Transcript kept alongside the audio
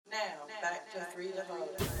Just read the whole.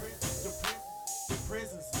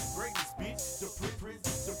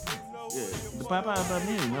 Yeah, the Popeyes by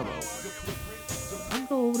me ain't never open. I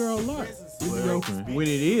go over there a lot. It's open. When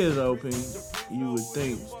it is open, you would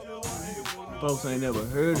think folks ain't never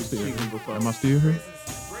heard of chicken before. Am I still here?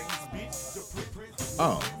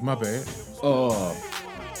 Oh, my bad.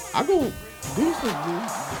 I go decent, dude.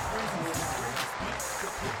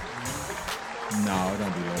 No,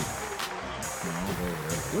 don't be late. No, I don't go over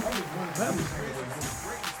there.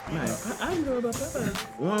 Man, I didn't know about Popeyes.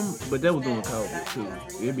 One, but that was during COVID too.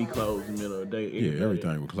 It'd be closed in the middle of the day. Yeah,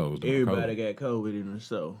 everything was closed. Everybody got COVID in the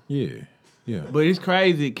store. Yeah. But it's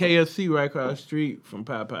crazy. KFC right across the street from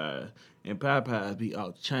Popeyes, and Popeyes be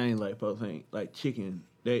off the chain like folks ain't like chicken.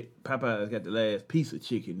 Popeyes got the last piece of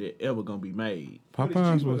chicken that ever gonna be made.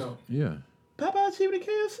 Popeyes was Popeyes cheaper than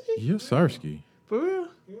KFC. Yes, Sirski. For real?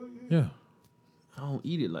 Yeah. I don't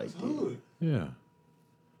eat it like that. Yeah.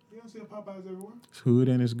 You don't see Popeyes everywhere. It's hood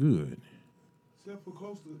and it's good. Except for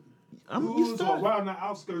close to You around the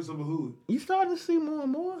outskirts of a hood. You starting to see more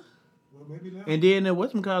and more. Well, maybe now. And then that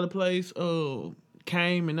whatchamacallit place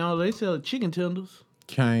came and all they sell chicken tenders.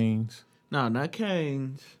 Canes. No, not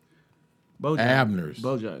Canes. Abner's.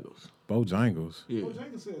 Bojangles. Bojangles. Yeah.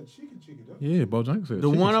 Bojangles sell chicken, though. Yeah, Bojangles sell The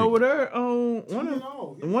chicken. one over there,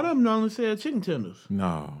 One of them only sell chicken tenders.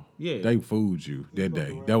 No. Yeah. They fooled you that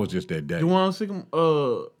day. That was just that day. The one on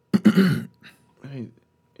Sycamore,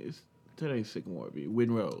 that ain't Sycamore, be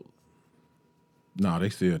Witten Road. No, they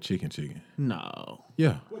sell chicken. No.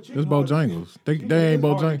 Yeah. Well, It's chicken Bojangles. They ain't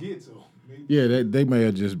Bojangles. Maybe. Yeah, they may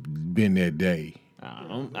have just been that day.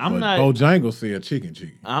 I'm But not. Bojangles sell chicken.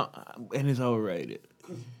 And it's overrated.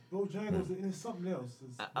 Because Bojangles is something else.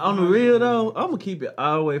 On the real though, I'm gonna keep it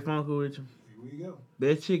all the way funky with you. Here we go.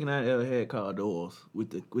 Best chicken I ever had called Doors with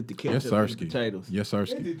the ketchup Yes, and Sirski. the potatoes. Yes, It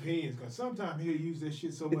Sirski. depends, because sometimes he'll use that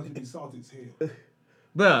shit so much it be salty as hell.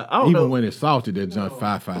 But I don't Even know. when it's salty, that junk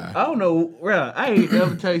 5-5. I don't know, bro. I ain't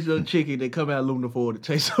ever tasted no chicken that come out of aluminum foil that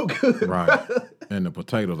tastes so good. Right. And the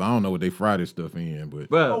potatoes, I don't know what they fry this stuff in, but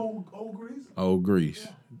Bro, Old grease. old grease.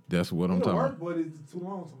 Yeah. That's what I'm It'll talking work, about. but it's too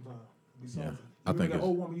long sometimes. It be salty. Yeah. I think that it's-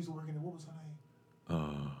 old woman used to work in it. What was her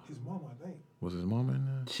name? His mama, I think. Was his mama in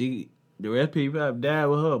there? the recipe probably died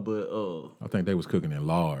with her, but I think they was cooking in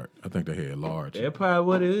lard. I think they had lard. that's probably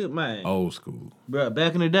what it is, man. Old school. Bro,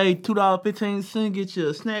 back in the day, $2.15 get you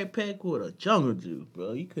a snack pack with a jungle juice,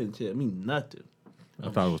 bro. You couldn't tell me nothing. I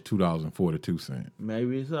thought it was $2.42.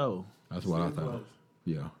 Maybe so. That's what I Still thought. close.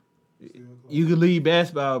 Yeah. You could leave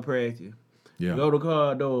basketball practice. Yeah. Go to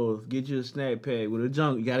car doors, get you a snack pack with a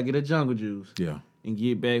jungle. You gotta get a jungle juice Yeah. and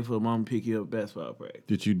get back for mom to pick you up basketball practice.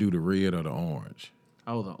 Did you do the red or the orange?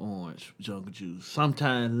 I was an orange jungle juice,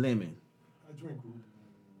 sometimes lemon. I drink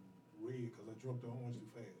red because I drunk the orange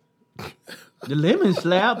too fast. The lemon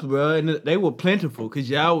slaps, bro, and they were plentiful because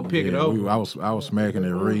y'all would pick it over. I was smacking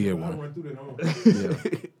that red I one. went through that orange.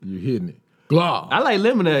 Yeah. You hitting it. Glob. I like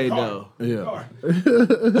lemonade though, Yeah.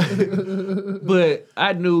 but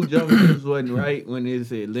I knew jungle juice wasn't right when it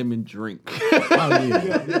said lemon drink. Oh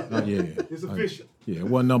yeah. Oh, yeah. It's official. Yeah.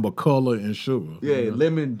 One number color and sugar. Yeah,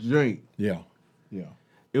 lemon drink. Yeah. Yeah.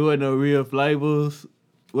 It wasn't no real flavors.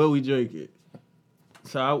 What we drink it.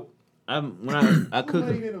 So I cook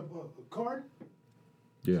Kool-Aid it. in a carton?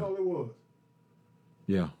 Yeah. That's all it was.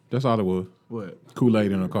 Yeah. That's all it was. What?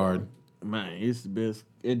 Kool-Aid in a carton. Man, it's the best.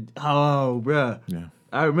 Bruh. Yeah.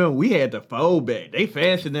 I remember we had the fold back. They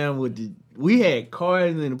fashioned them we had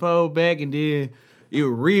cartons in the fold back, and then it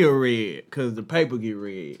was real red because the paper get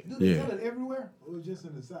red. Do they Yeah. sell it everywhere or just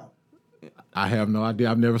in the South? I have no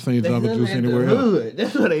idea. I've never seen jungle sell it juice at anywhere the else. hood.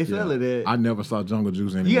 That's where they sell it at. I never saw jungle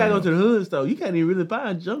juice anywhere You gotta go else. to the hood store. You can't even really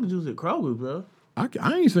find jungle juice at Kroger's, bro.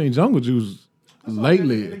 I ain't seen jungle juice I saw it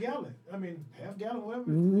lately. in a gallon. I mean, half gallon, whatever.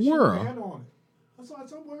 Where? Shit had on it. I saw it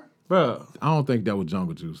somewhere. Bro, I don't think that was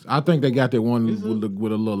jungle juice. I think they got that one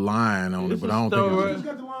with a little line on it, it's but a I don't store, think right? it's, It's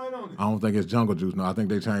got the line on it. I don't think it's jungle juice. No, I think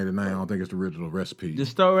they changed the name. I don't think it's the original recipe. the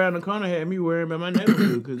store around the corner had me worrying about my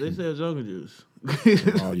neighborhood because they sell jungle juice.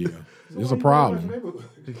 Oh yeah, So it's why a you problem. going to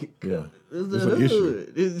the neighborhood? Yeah, It's It's the an issue.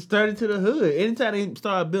 hood. It started to the hood. Anytime they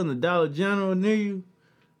start building a Dollar General near you,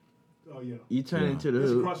 Oh, yeah. you turn Yeah. into the It's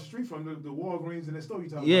hood. across the street from the Walgreens in that store you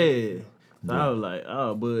talking Yeah. about. So I was like,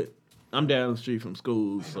 oh, but I'm down the street from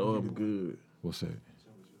school, so I'm good. what's that?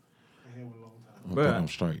 I had one a long time. I don't Bruh. think I'm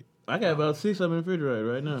straight. I got about 6 of them in the refrigerator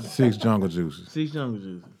right now. 6 jungle juices. 6 jungle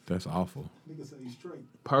juices. That's awful. Nigga say he's straight.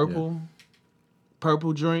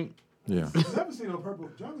 Purple drink. Yeah, I never seen no purple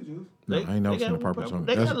jungle juice. no, I ain't never seen a purple jungle.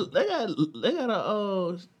 They That's, got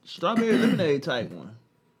a strawberry lemonade type one.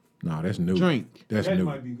 no, that's new. Drink. That's That new.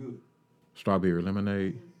 might be good. Strawberry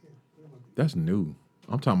lemonade. That's new.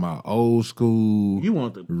 I'm talking about old school. You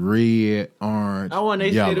want the red, orange, I want they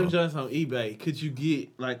yellow. say them just on eBay. Could you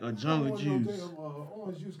get like a jungle juice?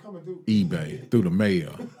 Orange juice coming through eBay through the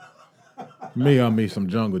mail. Mail me some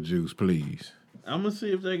jungle juice, please. I'm gonna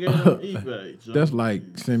see if they got it on eBay. That's like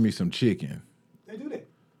send me some chicken. They do that.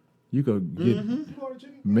 You could get You order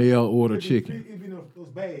chicken? mail order chicken. Even those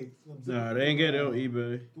bags. Nah, they ain't got it on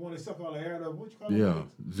eBay. The one that suck all the air out of. What you call it? Yeah,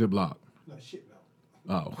 Ziploc. No shit, no.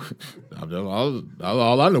 Oh,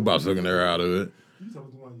 all I know about sucking air out of it. You talking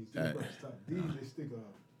about the one you stick stop. These they stick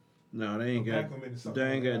No, they ain't got. vacuum in the suck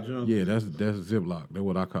They ain't all got the junk. Yeah, that's Ziploc. That's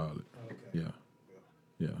what I call it. Okay. Yeah,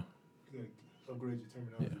 yeah, You gotta upgrade your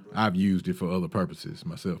terminology, yeah. bro. I've used it for other purposes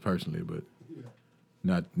myself personally, but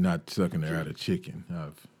Yeah. not sucking air out of chicken.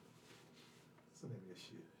 Some of that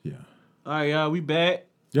shit. Yeah. All right, y'all, we back.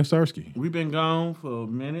 Yes, Sirski. We been gone for a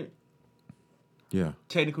minute. Yeah,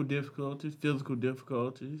 Technical difficulties, physical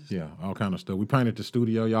difficulties. yeah, all kind of stuff. We painted the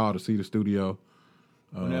studio, y'all, to see the studio.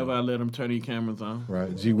 Whenever I let them turn these cameras on.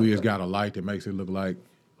 Right. G Wiz got a light that makes it look like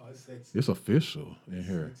Oh, it's sexy. it's official in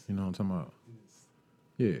here. You know what I'm talking about?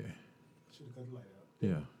 Yeah. Should have cut the light out.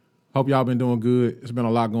 Yeah. Hope y'all been doing good. It's been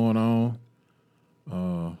a lot going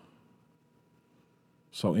on.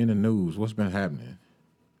 So in the news, what's been happening?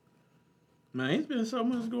 Man, it's been so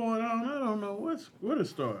much going on. I don't know where to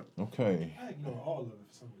start. Okay. I ignore all of it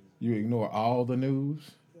for some reason. You ignore all the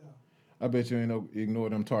news? Yeah. I bet you ain't ignore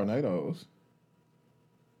them tornadoes.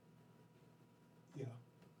 Yeah.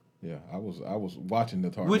 Yeah, I was watching the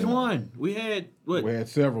tornado. Which one? We had what? We had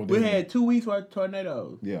several. We didn't had 2 weeks worth of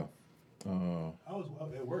tornadoes. Yeah. I was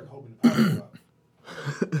at work hoping the power would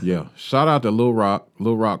out. Yeah. Shout out to Lil Rock.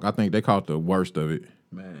 Lil Rock, I think they caught the worst of it.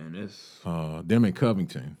 Man, it's Them in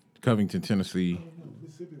Covington, Tennessee.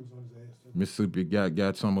 Mississippi was on his ass. Too. Mississippi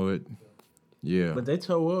got some of it. Yeah. but they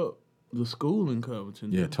tore up the school in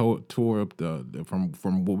Covington. Yeah, tore up the from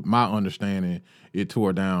my understanding, it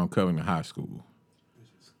tore down Covington High School.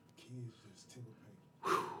 Bitches, kids just tickle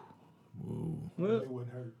paint. Well, They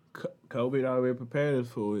wouldn't hurt. COVID already prepared us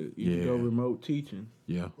for it. You can go Yeah. remote teaching.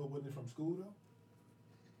 Yeah. But wasn't it from school though?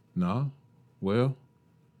 No. Well,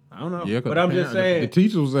 I don't know. yeah, But I'm just saying the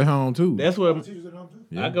teachers was at home too. that's The what teachers at home too?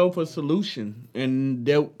 Yeah. I go for solution, and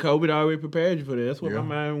that COVID already prepared you for that. That's what Yeah. my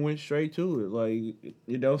mind went straight to it. Like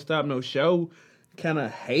it don't stop no show. Kind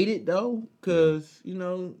of hate it though, cause you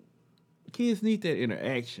know kids need that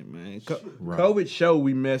interaction, man. Right. COVID show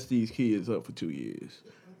we messed these kids up for 2 years.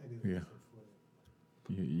 Yeah.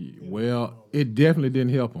 Well, it definitely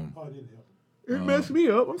didn't help them. Oh, it didn't help. It messed me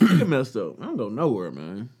up. I'm still messed up. I don't go nowhere,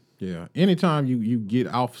 man. Yeah. Anytime you get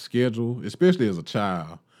off schedule, especially as a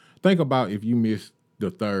child, think about if you missed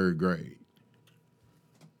the 3rd grade.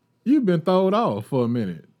 You've been thrown off for a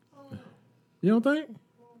minute. You don't think?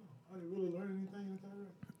 I didn't really learn anything in the third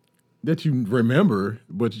grade. That you remember,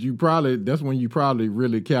 but that's when you probably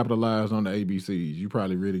really capitalized on the ABCs. You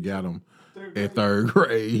probably really got them at 3rd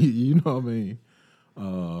grade. You know what I mean?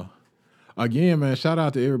 Again, man, shout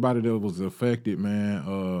out to everybody that was affected,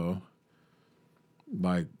 man.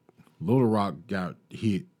 Like Little Rock got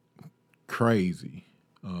hit crazy.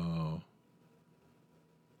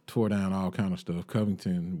 Tore down all kind of stuff.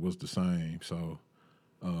 Covington was the same. So,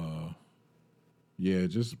 yeah,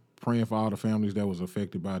 just praying for all the families that was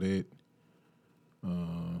affected by that.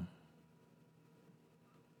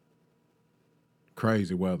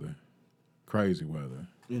 Crazy weather.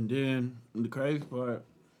 And then the crazy part,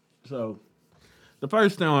 so the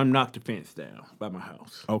first storm knocked the fence down by my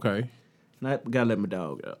house. Okay. And I gotta let my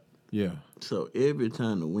dog out. Yeah. So every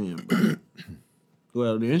time the wind blew,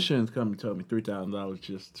 well, the insurance company told me $3,000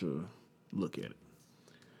 just to look at it.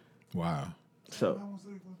 Wow. So How much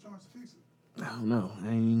they gonna charge to fix it? I don't know. I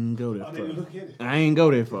ain't even go Oh, that they didn't far. look at it. I ain't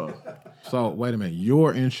go that far. So wait a minute.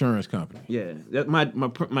 Your insurance company. Yeah, that my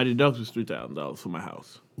deductible was $3,000 for my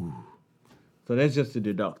house. Ooh. So that's just the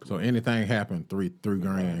deductible. So anything happened, three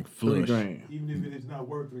grand flush. $3,000. Even if it is not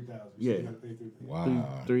worth 3,000, Yeah. you gotta pay 3,000.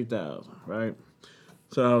 Wow. 3,000, right?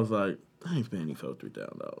 So I was like, I ain't spending for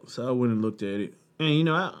 $3,000. So I went and looked at it, and you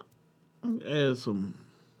know, I added some,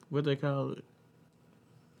 what they call it.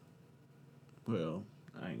 Well,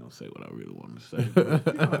 I ain't gonna say what I really wanted to say.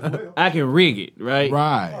 Well, I can rig it, right?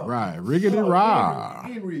 Right. Riggedy rah.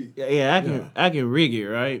 Henry. Yeah, I can rig it,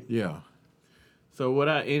 right? Yeah. So what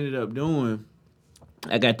I ended up doing,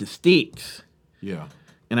 I got the sticks, Yeah.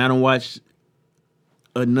 and I don't watch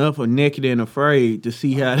enough of Naked and Afraid to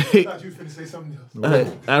see how they. I thought you was finna say something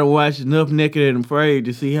else. I don't watch enough Naked and Afraid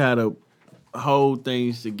to see how to hold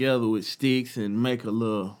things together with sticks and make a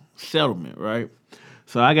little settlement, right?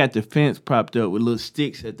 So I got the fence propped up with little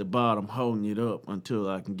sticks at the bottom holding it up until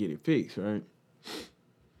I can get it fixed, right?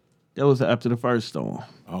 That was after the first storm.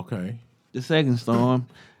 Okay. The second storm,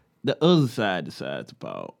 the other side decides to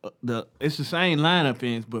fall. It's the same line of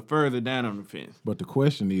fence, but further down on the fence. But the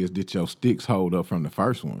question is, did your sticks hold up from the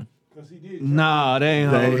first one? Because he did. Nah, they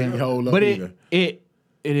ain't They hold ain't up. hold up But either. it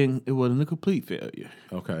wasn't a complete failure.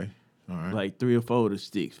 Okay. All right. Like 3 or 4 of the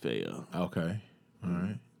sticks fell. Okay. All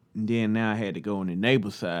right. And then now I had to go on the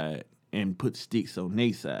neighbor side and put sticks on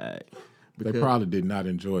their side. They probably did not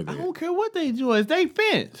enjoy I that. don't care what they do. It's they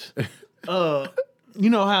fence. You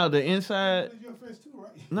know how the inside? That's your fence too,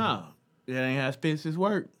 right? No, that ain't how fences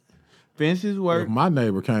work. Fences work. If my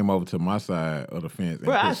neighbor came over to my side of the fence and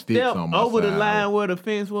Bro, I put sticks stepped on my over side, the line where the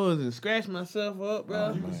fence was and scratched myself up,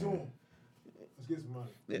 bro. You can sue him. Let's get some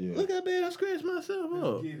money. Yeah. Look how bad I scratched myself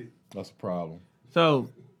up. Get it. that's a problem. So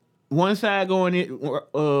one side going in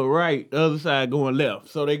right, the other side going left.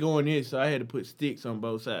 So they going in, so I had to put sticks on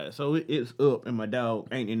both sides. So it's up, and my dog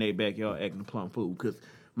ain't in their backyard acting a plum fool. Because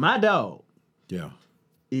my dog, Yeah.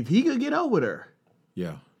 if he could get over there,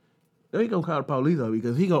 Yeah. they gonna call the police on me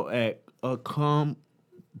because he gonna act a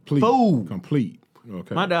Complete. Fool. Complete.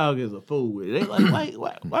 Okay. My dog is a fool with it. They like,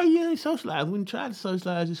 why you ain't socialize? When you try to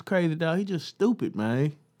socialize, this crazy dog, he just stupid,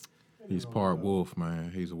 man. He's part wolf,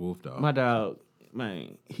 man. He's a wolf dog. My dog,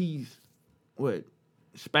 man, he's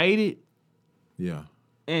spaded, yeah.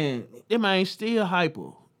 and that man still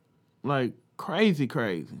hyper, like crazy.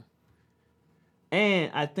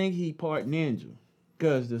 And I think he part ninja,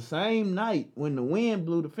 cause the same night when the wind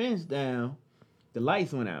blew the fence down, the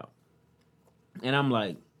lights went out, and I'm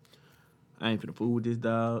like, I ain't finna fool with this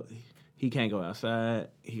dog. He can't go outside.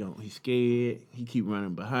 He's scared. He keep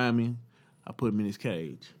running behind me. I put him in his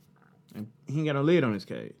cage, and he ain't got no lid on his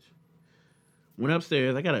cage. Went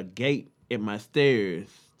upstairs. I got a gate at my stairs,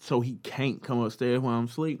 so he can't come upstairs while I'm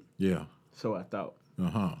asleep. Yeah. So I thought.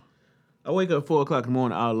 Uh-huh. I wake up 4 o'clock in the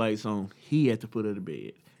morning, all lights on. He at the foot of the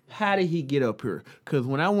bed. How did he get up here? Because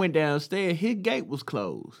when I went downstairs, his gate was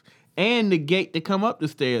closed. And the gate to come up the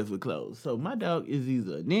stairs was closed. So my dog is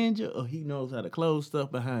either a ninja or he knows how to close stuff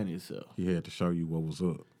behind himself. He had to show you what was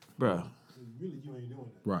up. Bro, Really, you ain't doing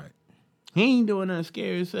that. Right. he ain't doing nothing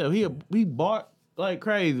scary himself. He bark like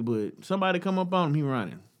crazy, but somebody come up on him, he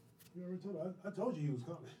running. You already told I told you he was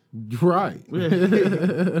coming. Right.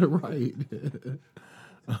 Right.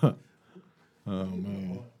 Oh,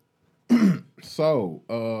 man. So,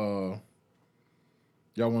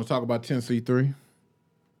 y'all want to talk about Tennessee 3?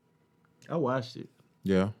 I watched it.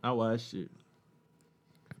 Yeah. I watched it.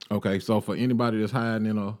 Okay, so for anybody that's hiding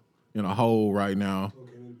in a hole right now,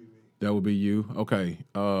 Okay, that'll be me. that would be you. Okay.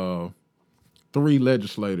 3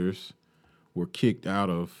 legislators were kicked out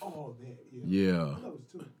of. Oh, that, Yeah. I thought it was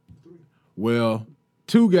 2, 3. Well,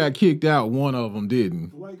 2 got kicked out. One of them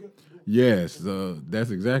didn't. The white guy? Yes, that's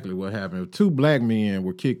exactly what happened. 2 black men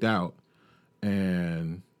were kicked out,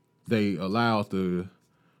 and they allowed the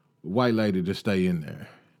white lady to stay in there.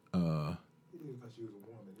 He didn't because she was a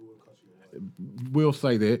woman. He wouldn't because she was a white. We'll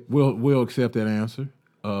say that. We'll accept that answer.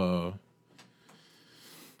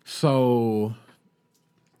 So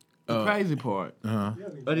The crazy part of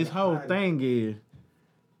this whole thing is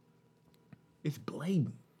it's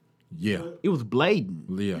blatant. yeah, It was blatant.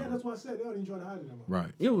 Yeah, yeah, that's why I said they don't even try to hide it no more.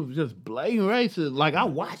 right. It was just blatant racist. Like I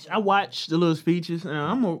watched the little speeches, and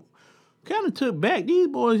I'm kind of took back. These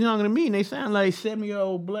boys younger than me, and they sound like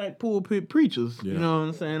 70-year-old black pulpit preachers. Yeah. You know what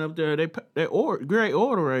I'm saying? Up there, they're great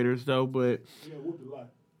orators though. But Yeah, whooped a lot.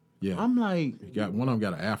 Yeah, I'm like, one of them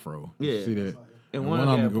got an afro. You Yeah. see that? and one of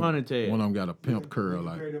them got a ponytail. One of them got a pimp curl. He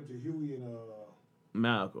Like, compared them to Huey and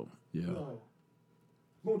Malcolm. yeah,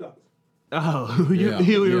 Moondogs. Oh, yeah,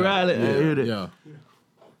 Huey yeah, Riley. I hear that. yeah.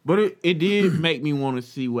 But it did make me want to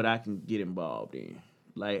see what I can get involved in.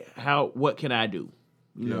 Like what can I do?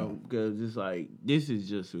 You Yeah. know, because it's like this is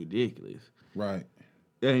just ridiculous. Right.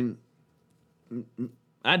 And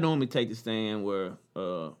I normally take the stand where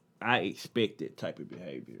I expect that type of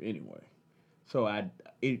behavior anyway. So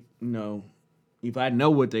if I know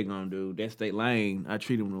what they're gonna do, that's their lane. I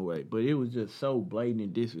treat them the way. But it was just so blatant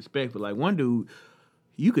and disrespectful. Like one dude,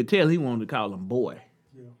 you could tell he wanted to call him boy.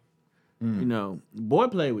 Yeah. You know, boy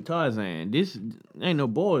played with Tarzan. This ain't no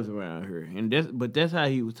boys around here, and that's how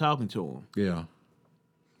he was talking to him. Yeah.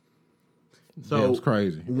 So yeah, it was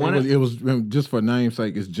crazy. one It was just for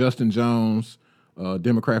namesake. It's Justin Jones,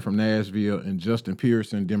 Democrat from Nashville, and Justin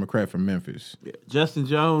Pearson, Democrat from Memphis. Yeah, Justin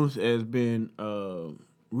Jones has been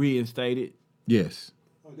reinstated. Yes.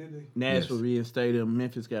 Oh, did they? Nashville Yes. reinstated him.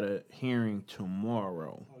 Memphis got a hearing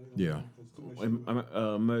tomorrow. Oh, they Yeah. don't know. That's too much shit.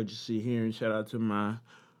 Emergency hearing. Shout out to my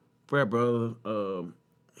frat brother.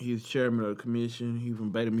 He's chairman of the commission. He's from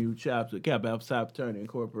Beta Mu Chapter, Kappa Alpha Psi Fraternity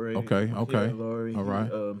Incorporated. Okay. Laurie. All right.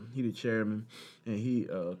 He the chairman, and he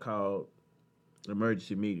called an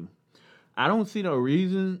emergency meeting. I don't see no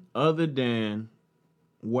reason other than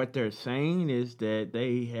what they're saying is that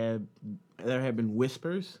there have been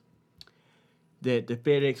whispers that the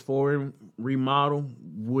FedEx Forum remodel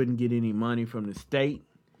wouldn't get any money from the state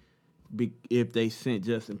if they sent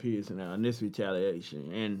Justin Pearson out, and this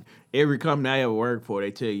retaliation. And every company I ever worked for,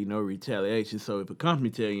 they tell you no retaliation. So if a company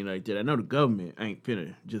tell you like that, I know the government ain't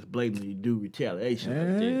finna just blatantly do retaliation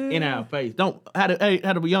like that in our face. How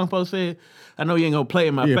the young folks say it? I know you ain't gonna play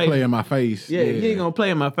in my face. Play in my face. Yeah, you ain't gonna play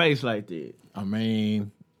in my face like that. I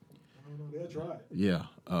mean, I don't know. They'll try it. yeah.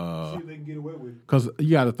 See if they can get away with it. Because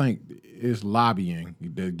you got to think it's lobbying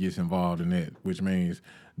that gets involved in that, which means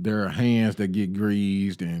there are hands that get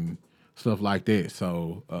greased and stuff like that.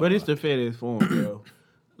 So, but it's the FedEx Forum, bro.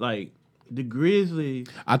 Like the Grizzlies.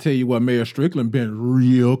 I tell you what, Mayor Strickland been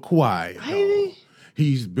real quiet. Ain't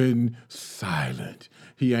He's been silent.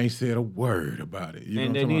 He ain't said a word about it. You know and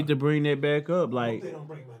what they I'm need talking to bring that back up. Hope Like they don't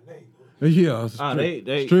bring my name. about? Yeah,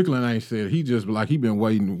 they Strickland ain't said. He just like he been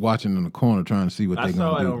watching in the corner, trying to see what I they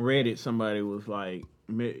saw gonna it do. on Reddit. Somebody was like,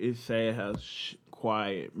 "It's sad how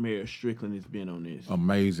quiet Mayor Strickland has been on this."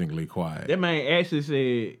 Amazingly quiet. That man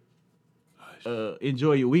actually said,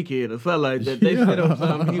 "Enjoy your weekend" or something like that. They said on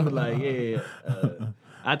something. He was like, "Yeah,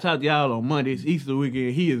 I talked to y'all on Monday. It's Easter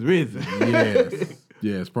weekend. He is risen."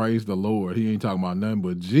 Yes, praise the Lord. He ain't talking about nothing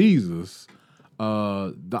but Jesus.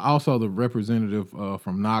 Also the representative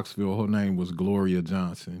from Knoxville, her name was Gloria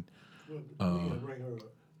Johnson. We gotta bring her up.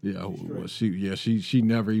 Yeah, well, she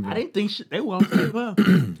never even. I didn't think they were gonna save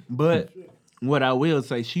her, but what I will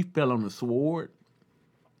say, she fell on the sword,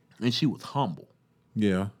 and she was humble.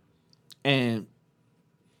 Yeah, And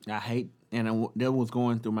that was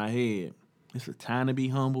going through my head. It's a time to be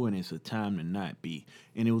humble, and it's a time to not be.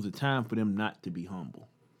 And it was a time for them not to be humble,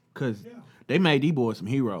 because they made these boys some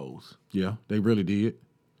heroes. yeah, they really did.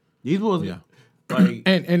 These boys, Yeah. like,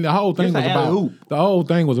 And the whole thing Just was an about alley-oop. the whole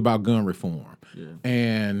thing was about gun reform. Yeah.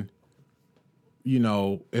 And you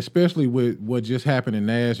know, especially with what just happened in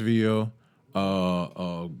Nashville,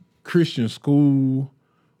 a Christian school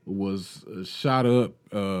was shot up.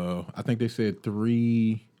 I think they said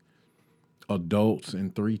 3 adults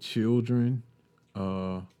and 3 children.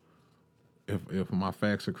 If my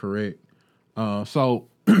facts are correct. So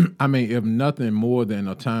I mean, if nothing more than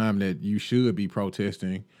a time that you should be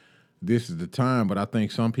protesting, this is the time. But I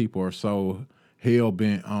think some people are so hell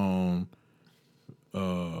bent on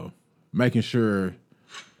making sure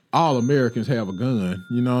all Americans have a gun.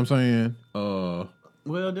 You know what I'm saying?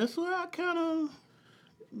 well, that's where I kind of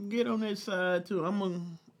get on that side too.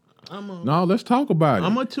 No, let's talk about it.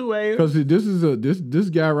 I'm a 2A. Because this is this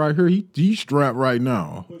guy right here. He's strapped right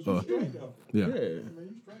now. But you straight though. Yeah. Yeah. I mean,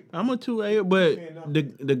 you straight. I'm a 2A, but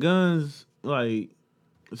the guns, like,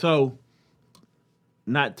 so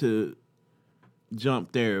not to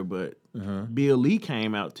jump there, but Bill Lee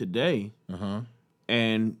came out today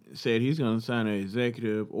and said he's going to sign an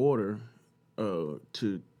executive order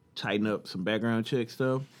to tighten up some background check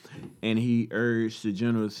stuff, and he urged the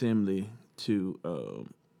General Assembly to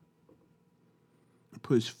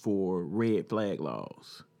push for red flag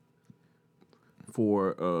laws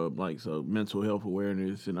for so mental health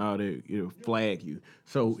awareness and all that, flag you.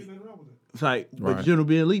 So See nothing wrong with it. it's like, Right. but General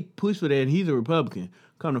Bill Lee pushed for that, and he's a Republican.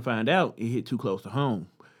 Come to find out, it hit too close to home.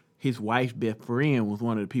 His wife's best friend was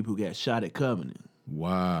one of the people who got shot at Covenant.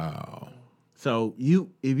 Wow. So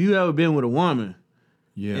if you ever been with a woman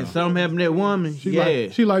Yeah. and something happened to that woman, She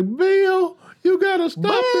like, Bill, you gotta stop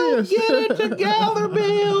Bill, this. get it together,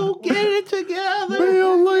 Bill. Get it together.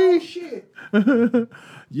 Bill Lee. Shit.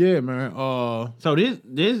 Yeah, man. So this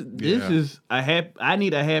Yeah. is I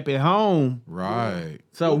need a happy home. Right.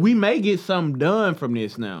 So we may get something done from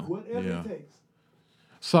this now. Whatever Yeah. it takes.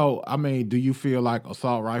 So, I mean, do you feel like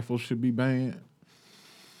assault rifles should be banned?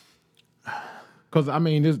 Because I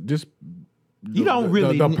mean, this You don't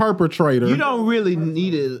really the perpetrator. You don't really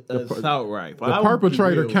need an assault rifle. The I would be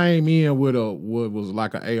perpetrator real. came in with what was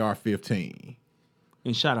like an AR-15.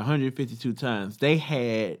 and shot 152 times. They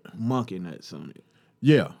had monkey nuts on it.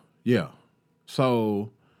 Yeah.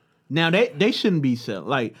 So Now they shouldn't be selling.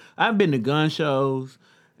 Like, I've been to gun shows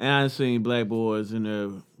and I've seen black boys in there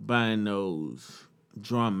buying those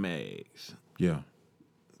drum mags. yeah.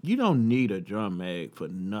 You don't need a drum mag for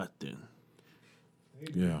nothing.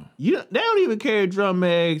 Yeah. They don't even carry drum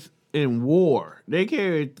mags in war. They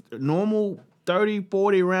carry normal 30,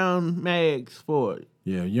 40 round mags for it.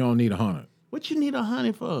 Yeah. You don't need 100. What you need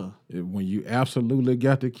 100 for? When you absolutely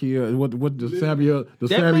got to kill what the Samuel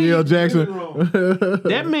mean- Jackson.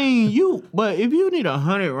 That mean you. But if you need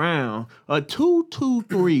 100 rounds, a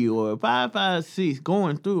 223 or a 556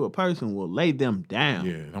 going through a person will lay them down.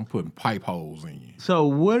 Yeah, I'm putting pipe holes in you. So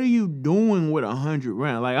what are you doing with 100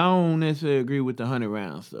 rounds? Like I don't necessarily agree with the 100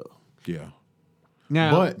 rounds though. Yeah.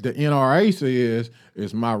 Now, But the NRA says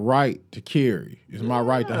it's my right to carry. It's my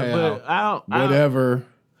right to have whatever.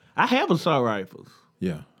 I have assault rifles.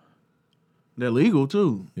 Yeah. They're legal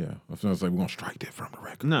too. Yeah. I was gonna say we're gonna strike that from the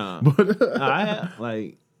record. No, But I have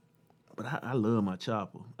but I love my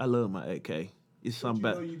chopper. I love my AK. It's something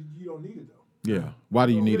about. You don't need it though. yeah. Why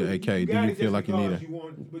do you need an AK? Do you feel like you need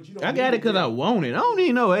it? I got it because I want it. I don't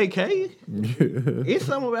need no AK. It's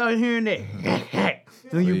something about hearing that.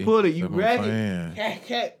 When you pull it, you grab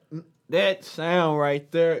it. That sound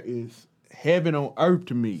right there is heaven on earth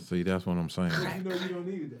to me. See, that's what I'm saying. You know you don't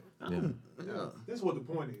need it though. Yeah. That's what the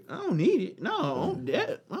point is. I don't need it. No,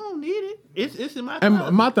 I don't need it. It's in my And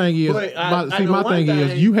closet. my thing is, But my thing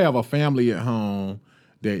is, you have a family at home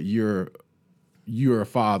that you're a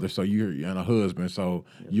father, so you're and a husband, so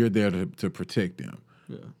you're there to protect them.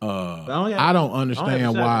 Yeah. I don't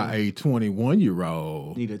understand why a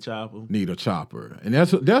 21-year-old need a chopper. and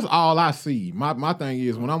that's all I see. My thing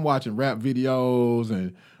is when I'm watching rap videos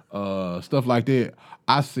and stuff like that,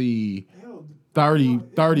 I see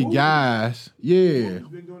 30 guys. Yeah.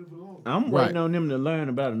 I'm waiting on them to learn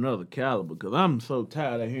about another caliber because I'm so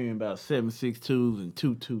tired of hearing about 7.62s and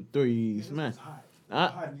 223s, man.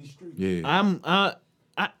 Yeah.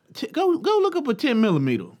 Go look up a 10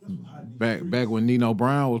 millimeter. Back when Nino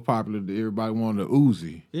Brown was popular, everybody wanted a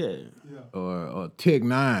Uzi. Yeah. Or a Tech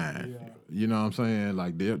 9. Yeah. You know what I'm saying?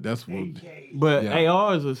 Like that's what. But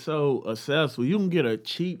ARs are so accessible. You can get a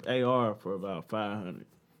cheap AR for about $500.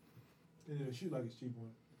 It'll shoot like it's cheap one.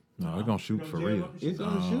 No, it's gonna shoot for real. It's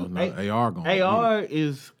gonna shoot. No, AR gonna. AR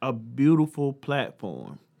is a beautiful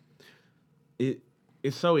platform. It's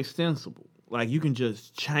so extensible. Like you can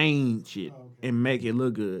just change it and make it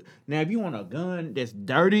look good. Now, if you want a gun that's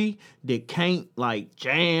dirty, that can't like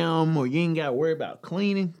jam, or you ain't got to worry about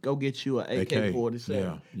cleaning, go get you an AK-47.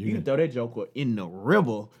 Yeah, you can throw that joker in the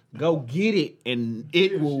river. Go get it, and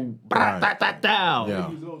it will. Yeah.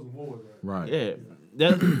 Right. Yeah.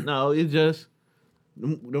 It's just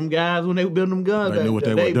them guys when they were building them guns. They knew what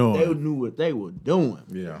they were doing. They knew what they were doing.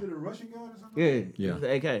 Yeah. Is it a Russian gun or something? Yeah.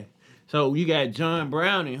 It's AK. So you got John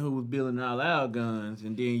Browning who was building all our guns,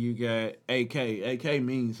 and then you got AK. AK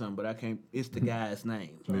means something, but I can't. It's the guy's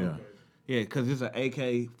name. Yeah. Yeah, because it's an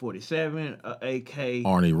AK-47, an AK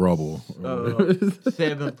Arnie Rubble,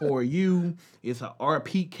 74U. It's a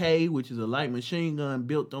RPK, which is a light machine gun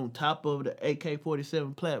built on top of the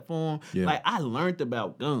AK-47 platform. Yeah. Like I learned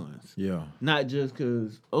about guns. Yeah. Not just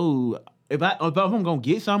because if I'm gonna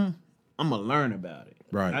get something, I'm gonna learn about it.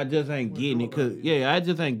 Right. I just ain't getting it I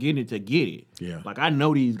just ain't getting it to get it. Yeah. Like I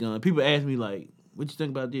know these guns. People ask me like, "What you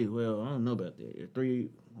think about this?" Well, I don't know about that.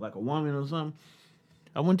 Like a woman or something.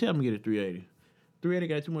 I wouldn't tell them to get a 380.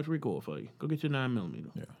 380 got too much recoil for you. Go get your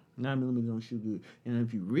 9mm. Yeah. 9mm don't shoot good. And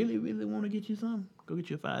if you really, really want to get you something, go get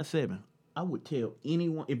your 5.7. I would tell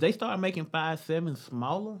anyone if they start making 5.7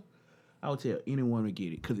 smaller, I would tell anyone to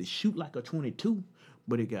get it because it shoot like a 22,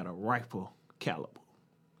 but it got a rifle caliber.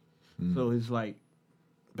 So it's like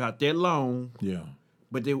about that long. Yeah.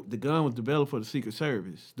 But the gun was developed for the Secret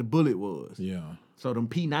Service. The bullet was. Yeah. So them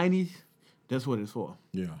P90s, that's what it's for.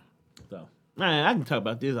 Yeah. So man, I can talk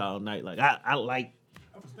about this all night. Like I like.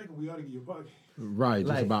 I was thinking we ought to get your pocket. Right.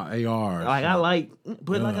 Like, just about ARs. Like I like,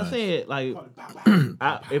 but like I said, like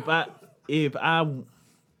if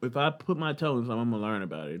I put my toe in something, I'm gonna learn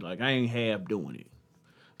about it. Like I ain't half doing it.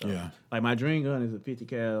 So, yeah. Like my dream gun is a 50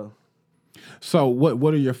 cal. So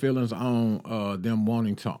what are your feelings on them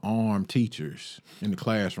wanting to arm teachers in the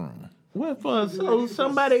classroom? What for? So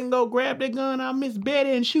somebody can go grab that gun out Miss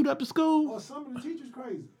Betty and shoot up the school? Oh, some of the teachers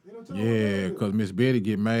crazy. They don't tell Yeah, because Miss Betty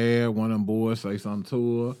get mad. One of them boys say something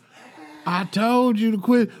to her. I told you to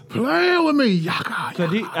quit playing with me. Yaka.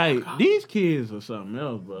 These kids are something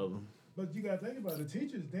else, brother. But you got to think about it. The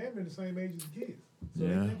teachers damn near the same age as the kids. So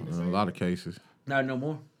Yeah, in a lot of cases. Not no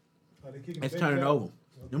more. It's turning over.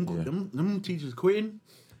 Them teachers quitting.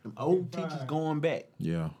 Them old teachers going back.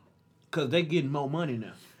 Yeah. Because they getting more money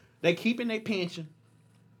now. They keeping their pension.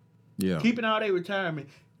 Yeah. Keeping all their retirement.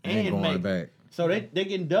 And going back. So they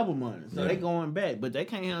getting double money. So they going back. But they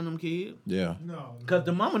can't handle them kids. Yeah. No. Because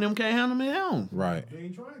the mama and them can't handle them at home. Right. They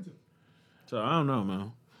ain't trying to. So I don't know,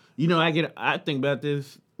 man. You know, I think about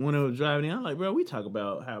this when I was driving in. I'm like, bro, we talk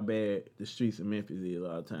about how bad the streets of Memphis is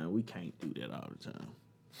all the time. We can't do that all the time.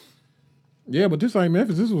 Yeah, but this ain't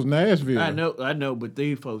Memphis. This was Nashville. I know, but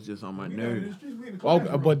these folks just on my nerves. Oh,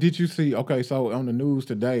 but did you see? Okay, so on the news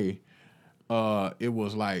today, it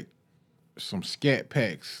was like some scat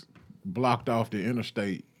packs blocked off the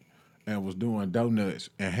interstate and was doing donuts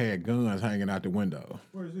and had guns hanging out the window.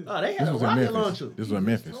 Where is this? Oh, they had a Was in rocket Memphis. launcher. This was in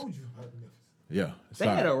Memphis. Told you about Memphis. Yeah, They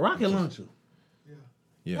had a rocket launcher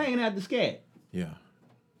yeah, hanging out the scat. yeah.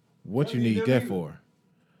 What That you ain't need that that either. for?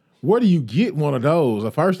 Where do you get one of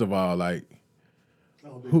those? First of all, like, I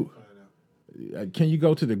don't think Who- we'll find out. can you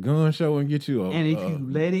go to the gun show and get you a? And if you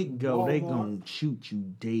let it go, they Walmart. gonna shoot you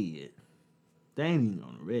dead. They ain't even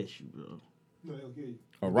gonna arrest you, bro. No, they'll kill you.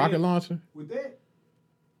 a rocket launcher? With that,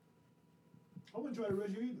 I wouldn't try to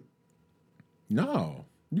arrest you either. No,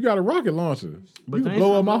 you got a rocket launcher. But You they can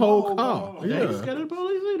blow up my whole Oh, car. oh, They ain't Yeah, scared of the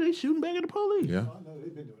police. Either. They shooting back at the police. yeah, I know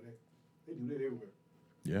they've been doing that. They do that everywhere.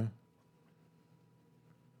 yeah.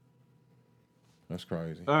 That's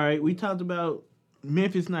crazy. All right, we talked about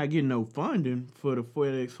Memphis not getting no funding for the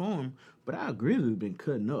FedEx Forum, but our Grizzlies been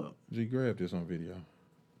cutting up. G, grab this on video.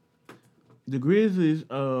 The Grizzlies,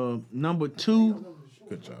 number two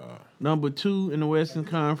Good job. in the Western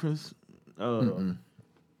Conference.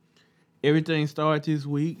 Everything starts this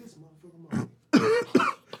week. This motherfucker money.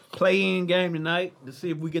 Play-in game tonight to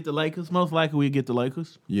see if we get the Lakers. Most likely we get the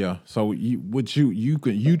Lakers. Yeah. So you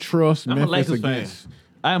trust I'm a Memphis Lakers against? fan.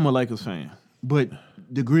 I am a Lakers fan, but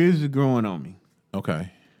the Grizzlies are growing on me.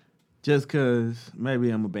 Okay. Just because maybe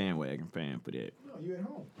I'm a bandwagon fan for that. No, you at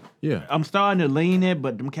home. Yeah. I'm starting to lean it,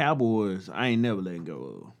 but them Cowboys, I ain't never letting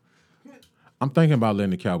go I'm thinking about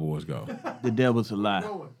letting the Cowboys go. of. The devil's a lie.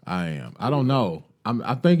 Going. I am. I don't know. I'm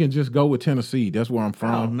thinking just go with Tennessee. That's where I'm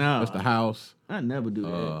from. Oh, no. That's the house. I never do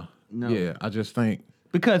that. No. Yeah. I just think.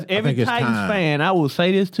 Because every think it's Titans time. fan, I will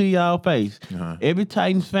say this to y'all face. Uh-huh. Every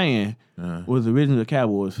Titans fan was originally a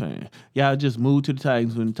Cowboys fan. Y'all just moved to the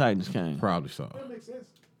Titans when the Titans came. Probably so. That makes sense.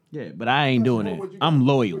 Yeah, but I ain't doing What it. you got? I'm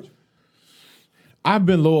loyal. What you- I've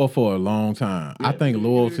been loyal for a long time. I think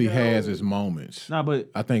loyalty has its moments. Nah,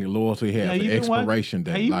 but I think loyalty has an you been expiration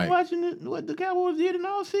Have date. you been Like watching what the Cowboys did in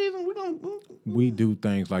all season? we do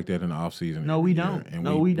things like that in the off season. No, every we year, don't. And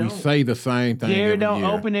No, we don't. We say the same thing. Jared every don't year.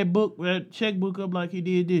 open that checkbook up like he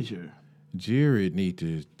did this year. Jared need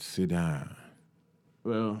to sit down.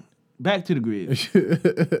 Well, back to the Grizzlies.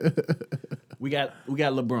 we got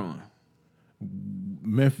LeBron.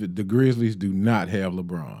 Memphis, the Grizzlies do not have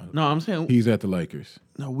LeBron. No, I'm saying He's at the Lakers.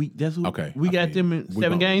 that's what Okay, we I got see. them in We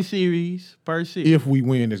 7-game series, first series. If we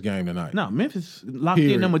win this game tonight, No, Memphis locked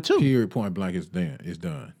period, in number 2 Period. Point blank is done. It's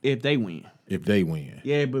done. if they win. If they win,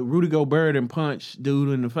 Yeah, but Rudy Gobert and punched dude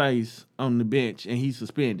in the face on the bench and he's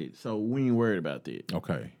suspended, so we ain't worried about that.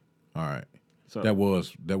 okay, all right. So That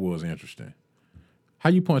was interesting. How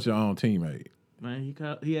you punch your own teammate? man,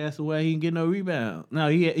 he asked why he didn't get no rebound. No,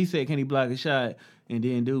 he said can he block a shot, and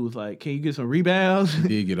then dude was like, can you get some rebounds? He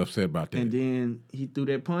did get upset about that. And then he threw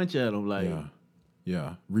that punch at him like,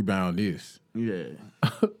 Yeah. Rebound this. yeah.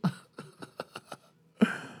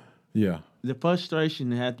 Yeah. The frustration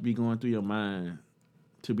that has to be going through your mind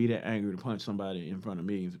to be that angry to punch somebody in front of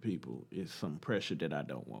millions of people is some pressure that I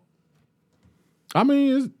don't want. I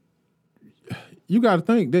mean, you got to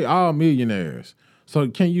think they all millionaires. So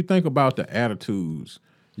can you think about the attitudes?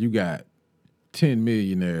 You got 10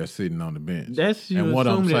 millionaires sitting on the bench. And one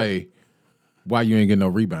of them say, why you ain't getting no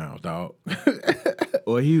rebounds, dog?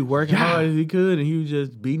 Or he was working hard as he could, and he was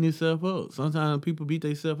just beating himself up. Sometimes people beat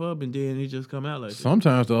themselves up, and then he just come out like that.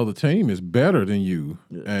 Sometimes the other team is better than you,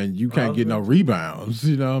 and you can't get no rebounds.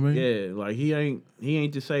 You know what I mean? Yeah, like he ain't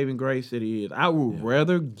the saving grace that he is. I would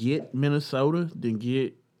rather get Minnesota than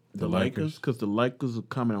get the Lakers because the Lakers are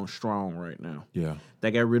coming on strong right now. Yeah.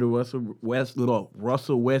 They got rid of Russell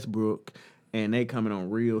Westbrook, and they coming on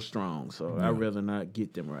real strong. So I'd rather not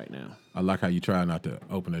get them right now. I like how you try not to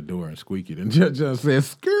open the door and squeak it and just say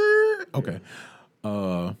skirt. Okay.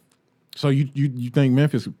 So you think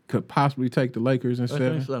Memphis could possibly take the Lakers in I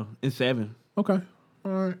 7? think so. In 7. Okay.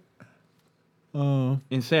 All right.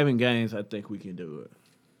 In 7 games, I think we can do it.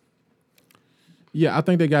 Yeah, I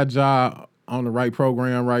think they got Ja on the right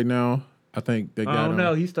program right now. I think they got I don't him.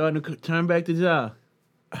 know. He's starting to turn back to Ja.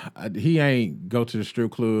 He ain't go to the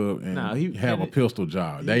strip club and Nah, he- have a pistol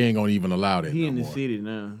job. They ain't gonna even allow that. He no in the more. city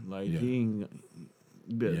now. Like, he ain't...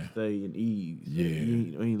 You better Yeah. stay in ease. Yeah.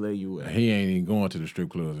 He ain't lay you out. He ain't even going to the strip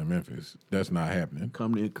clubs in Memphis. That's not happening.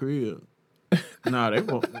 Come to the crib. Nah, they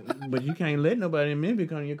won't. But you can't let nobody in Memphis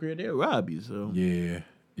come to your crib. They'll rob you, so... Yeah.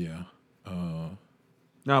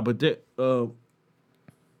 Nah, but that...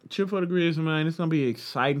 Chip for the Grizzlies, man. It's going to be an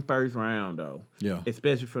exciting first round, though. Yeah.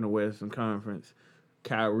 Especially for the Western Conference.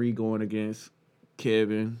 Kyrie going against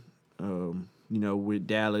Kevin, with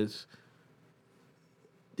Dallas.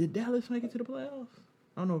 Did Dallas make it to the playoffs?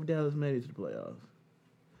 I don't know if Dallas made it to the playoffs.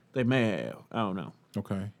 They may have. I don't know.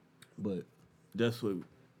 Okay. But that's what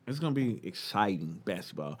it's gonna be exciting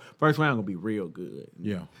basketball. First round gonna be real good.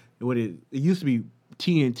 Yeah. It used to be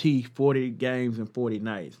TNT 40 games and 40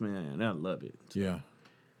 nights, man. I love it. Yeah.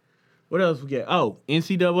 What else we got? Oh,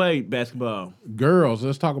 NCAA basketball. Girls.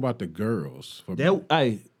 Let's talk about the girls. For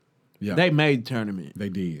me. They made the tournament. They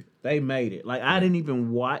did. They made it. Like I didn't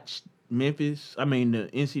even watch Memphis. I mean the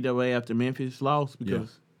NCAA after Memphis lost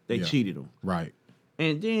because they cheated them. Right.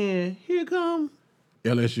 And then here come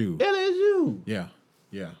LSU.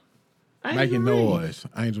 Yeah. Making noise.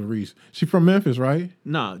 Angel Reese. She from Memphis, right?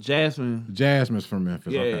 No, Jasmine. Jasmine's from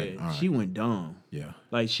Memphis. Yeah, Okay. All right. she went dumb. Yeah.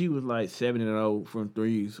 Like she was like 7-0 from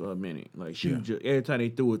threes for a minute. Like she was just, every time they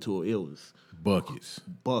threw it to her, it was buckets.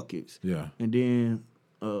 Yeah. And then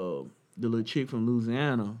the little chick from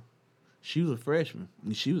Louisiana, she was a freshman.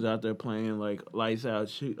 And she was out there playing like lights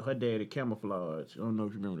out. Her daddy Camouflage. I don't know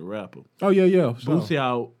if you remember the rapper. Oh yeah. Boosie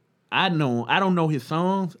out. I don't know his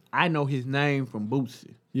songs. I know his name from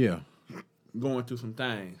Boosie. Yeah. Going through some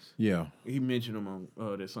things. Yeah. He mentioned him on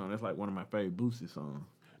that song. That's like one of my favorite Boosie songs.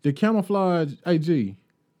 Did Camouflage AG?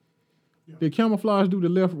 Yeah. Did Camouflage do the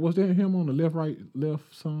left? Was that him on the left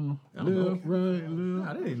song? Left, right, left.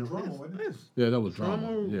 I didn't know this. Yeah, that was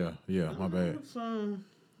drama. Yeah, my bad.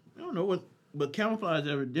 I don't know but Camouflage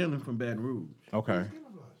evidently from Baton Rouge. Okay.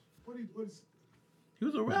 He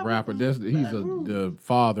was a rapper. He's the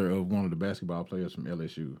father of one of the basketball players from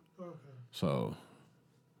LSU. Okay. So,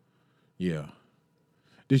 yeah.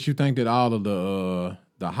 Did you think that all of the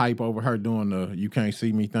hype over her doing the "You Can't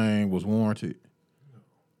See Me" thing was warranted?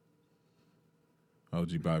 No.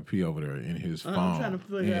 OG Bobby P over there in his phone, I'm trying to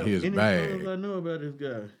figure out his any bag. songs I know about this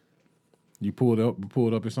guy. You pulled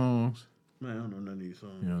up his songs? Man, I don't know none of these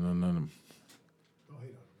songs. You don't know none of them.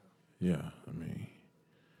 Yeah, I mean.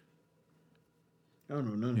 I don't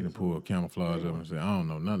know none of He this. done pull Camouflage up and say, I don't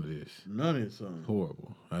know none of this. None of this songs.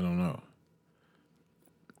 Horrible. I don't know.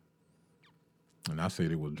 And I said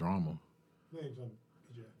it was drama.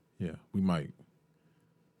 Yeah, we might.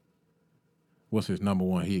 What's his number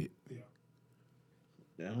one hit?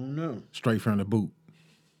 I don't know. Straight from the boot.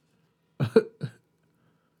 I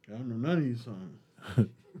don't know none of these songs.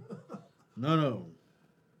 None of them.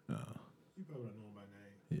 You probably don't know them by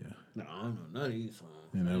name. Yeah. No, I don't know none of these songs.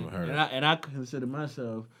 You never heard. And I consider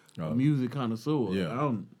myself a music connoisseur. Yeah. I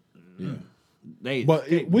don't.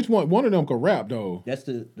 Which one? One of them could rap though. That's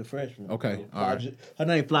the freshman. Okay, all right. Her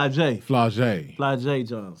name Fly J. Flage. Fly J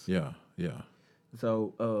Jones. Yeah.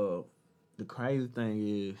 So the crazy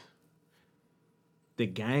thing is, the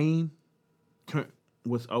game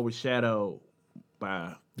was overshadowed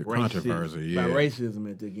by the controversy. By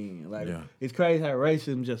racism at the end. Like it's crazy how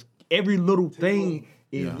racism just every little thing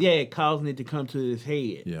is causing it to come to his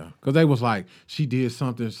head. Yeah, because they was like, she did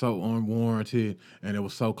something so unwarranted and it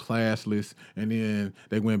was so classless, and then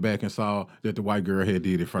they went back and saw that the white girl had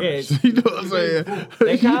did it first. You know what I'm saying?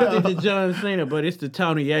 They called it the John Cena, but it's the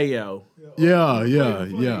Tony Yayo. Yeah.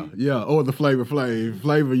 Or the Flavor Flav.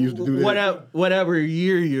 Flavor used to do that. Whatever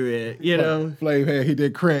year you're at, you know. Flav had hit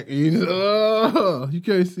that crack. You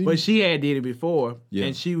can't see. But she had did it before,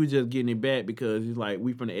 and she was just getting it back because it's like,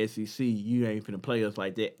 we from the SEC, you ain't finna play us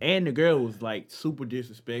like that. And the girl was like super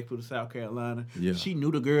disrespectful to South Carolina. Yeah. She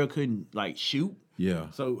knew the girl couldn't like shoot. Yeah.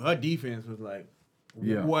 So her defense was like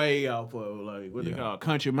way out for like what they call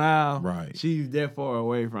country mile. Right. She's that far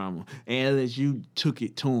away from them. And LSU took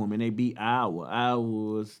it to them and they beat Iowa. Iowa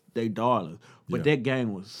was they darling. But that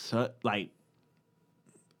game was like,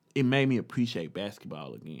 it made me appreciate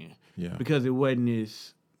basketball again. Yeah. Because it wasn't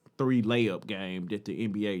this 3 layup game that the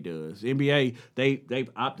NBA does. The NBA,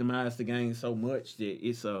 they've optimized the game so much that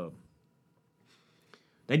it's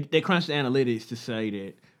they crunch the analytics to say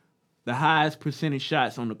that the highest percentage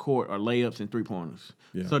shots on the court are layups and 3-pointers.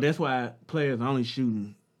 Yeah. So that's why players are only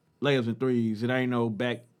shooting layups and threes. It ain't no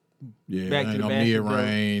back to the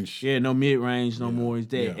mid-range. Yeah, no mid-range no more. Is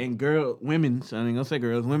that. Yeah. And women's, I ain't gonna say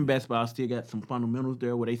girls, women basketball still got some fundamentals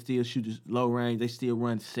there where they still shoot low range, they still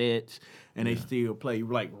run sets, and they still play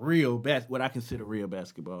like what I consider real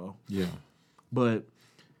basketball. Yeah. But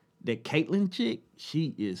that Caitlyn chick,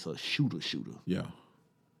 she is a shooter. Yeah.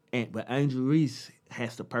 But Angel Reese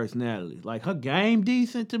has the personality. Like, her game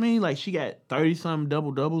decent to me. Like, she got 30-something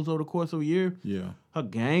double-doubles over the course of a year. Yeah. Her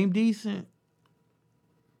game decent.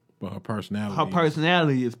 But her personality. Her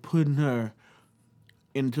personality is putting her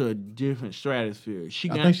into a different stratosphere.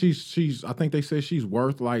 I think they said she's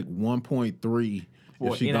worth like 1.3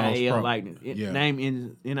 for NIL likeness. NIL,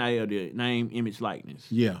 name, image, likeness.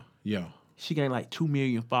 Yeah. She got like 2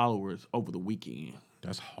 million followers over the weekend.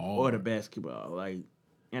 That's hard. Or the basketball. Like,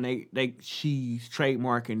 and she's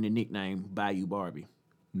trademarking the nickname Bayou Barbie.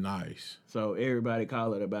 Nice. So everybody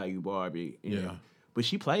call her the Bayou Barbie. Yeah. But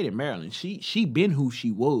she played in Maryland. She been who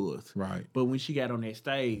she was. Right. But when she got on that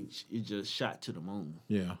stage, it just shot to the moon.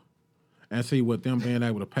 Yeah. And see, with them being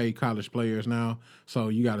able to pay college players now, so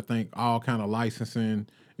you got to think all kind of licensing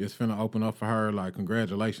is finna open up for her. Like,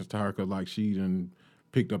 congratulations to her, because, like, she done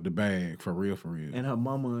picked up the bag for real, for real. And her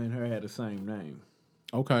mama and her had the same name.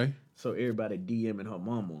 Okay. So everybody DMing her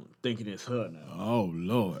mama, thinking it's her now. Oh,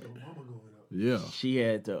 Lord. Yeah. She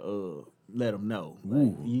had to let them know.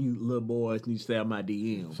 Like, you little boys need to stay out my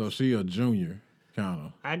DMs. So she a junior, kind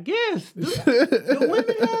of. I guess. The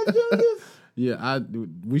women have juniors? Yeah,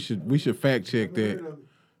 we should fact check that.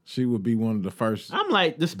 She would be one of the first. I'm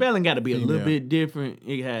like, the spelling got to be a little Female. bit different.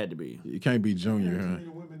 It had to be. It can't be junior,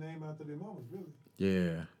 huh? Women named after their mamas, really.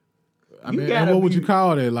 Yeah. I You mean, gotta and what would be- you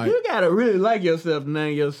call that? Like, You got to really like yourself,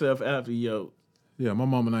 name yourself after your. yeah, my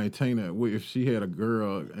mama named Tina. If she had a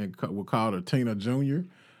girl and would call her Tina Junior,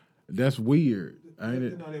 that's weird, ain't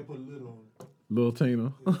it? You know they put little on it. Little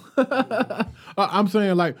Tina. I'm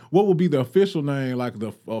saying, like, what would be the official name? Like,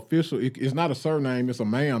 the official, it's not a surname, it's a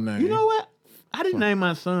ma'am name. You know what? I didn't name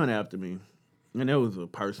my son after me. And that was a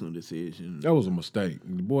personal decision. That was a mistake.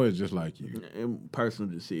 The boy is just like you. Personal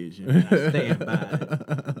decision. And I stand by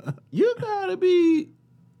it. You got to be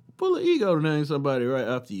full of ego to name somebody right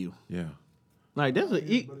after you. Yeah. Like, that's But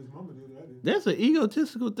his mama did that. that's an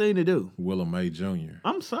egotistical thing to do. Willem May Jr.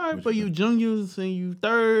 I'm sorry What for you you juniors and you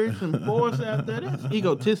thirds and fourths out there. That's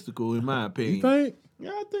egotistical, in my opinion. You think?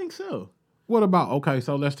 Yeah, I think so. What about, okay,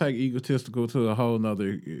 so let's take egotistical to a whole nother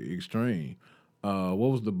extreme. What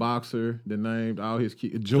was the boxer that named all his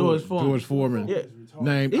kids? George Foreman. George Foreman Yeah.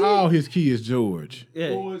 named He- all his kids George.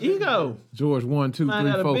 Yeah, Boys ego. George 1, 2, Man,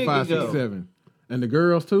 3, got a 4, big 5, 6, ego. 7. And the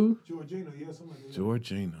girls too? Georgina, yeah, somebody.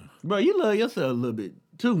 Georgina. Bro, you love yourself a little bit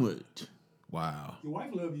too much. Wow. Your wife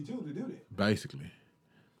love you too to do that. Basically.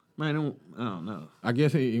 Man, I don't know. I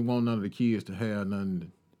guess he want none of the kids to have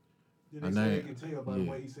nothing. Then A they say they name. can tell by Yeah.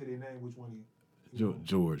 the way he said their name which one he. George.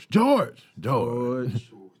 George.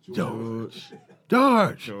 George.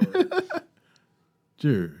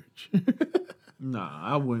 George. Nah,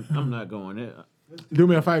 I wouldn't. I'm not going there. Do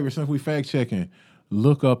me a favor, since we fact checking,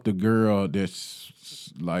 look up the girl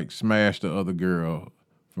that's like smashed the other girl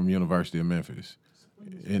from University of Memphis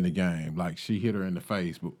in the game. Like, she hit her in the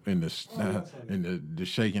face, but in the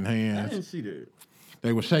shaking I hands. didn't see that.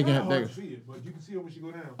 They were It's shaking. not hard to see it, but you can see it when she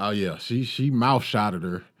go down. Oh yeah, she mouth shotted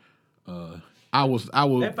her. I was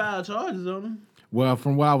They filed charges on him. well,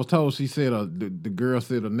 from what I was told, she said the girl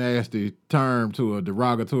said a nasty term to her,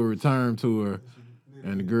 derogatory term to her,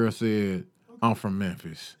 and the girl said, "I'm from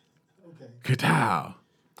Memphis." Okay. Katow.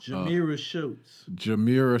 Jamira Schultz.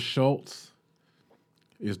 Jamira Schultz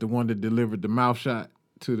is the one that delivered the mouth shot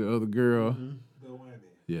to the other girl. The one there.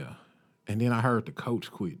 Yeah, and then I heard the coach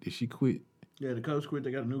quit. Did she quit? Yeah, the coach quit.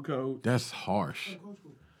 They got a new coach. That's harsh. Coach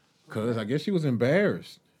Cook. Cause I guess she was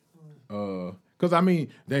embarrassed. Cause I mean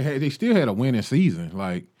they still had a winning season.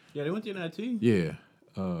 Like, Yeah, they went to NIT. yeah,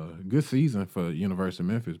 good season for University of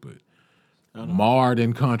Memphis, but marred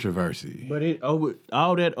in controversy. But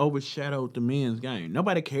all that overshadowed the men's game.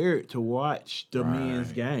 Nobody cared to watch the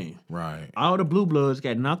men's game. Right. All the blue bloods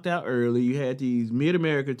got knocked out early. You had these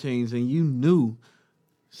mid-America teams, and you knew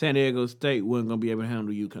San Diego State wasn't going to be able to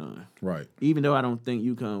handle UConn. Right. Even though I don't think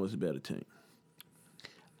UConn was a better team.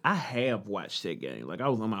 I have watched that game. Like, I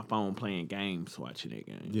was on my phone playing games watching that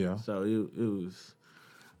game. Yeah. So it was,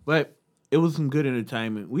 but it was some good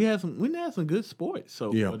entertainment. We had some good sports.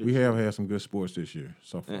 So Yeah, far this we year. have had some good sports this year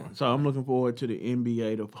so far. So I'm looking forward to the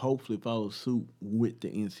NBA to hopefully follow suit with the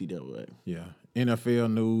NCAA. Yeah.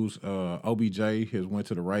 NFL news, OBJ has went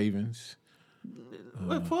to the Ravens.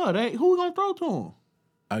 What for? Who we gonna throw to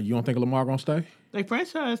him? You don't think Lamar gonna stay? They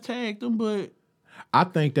franchise tagged him, but I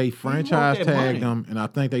think they franchise that tagged money. him, and I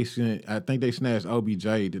think they snatched OBJ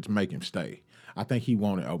to make him stay. I think he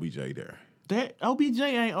wanted OBJ there. that OBJ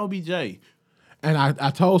ain't OBJ. And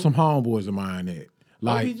I told some homeboys of mine that,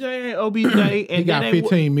 like, OBJ ain't OBJ, and he got that ain't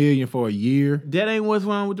 $15 million for a year. that ain't what's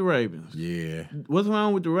wrong with the Ravens. Yeah. What's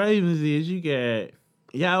wrong with the Ravens is you got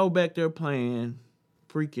y'all back there playing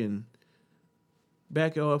freaking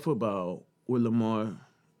backyard football with Lamar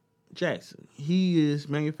Jackson. He is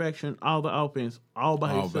manufacturing all the offense all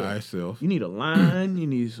by himself. You need a line. You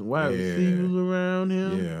need some wide Yeah. receivers around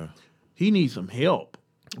him. Yeah. He needs some help.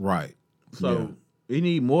 Right. So he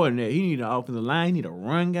need more than that. He need an offensive line. He need a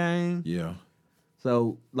run game. Yeah.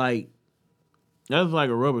 So like that was like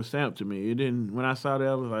a rubber stamp to me. It didn't. When I saw that,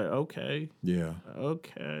 I was like, okay, Yeah.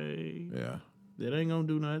 okay, Yeah. that ain't gonna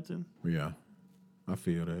do nothing. Yeah. I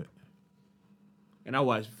feel that. And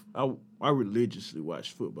I religiously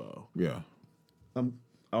watch football. Yeah. I'm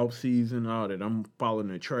off season, all that. I'm following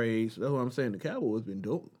the trades. That's what I'm saying. The Cowboys been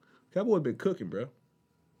doing. Cowboys been cooking, bro.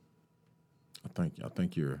 I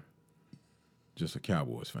think you're just a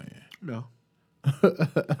Cowboys fan. No.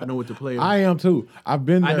 I know what the players. I am too. I've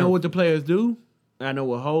been there. I know what the players do. I know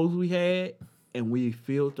what holes we had, and we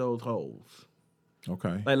filled those holes.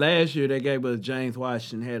 Okay. Like last year, they gave us James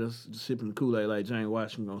Washington, had us sipping the Kool-Aid like James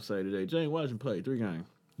Washington gonna say today. James Washington played 3 games.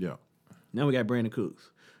 Yeah. Now we got Brandon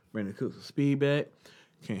Cooks. Brandon Cooks, a speed back,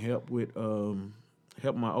 can help with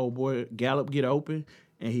help my old boy Gallup get open,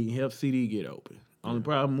 and he can help CD get open. Only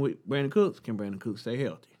problem with Brandon Cooks, can Brandon Cooks stay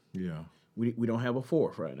healthy? Yeah. We don't have a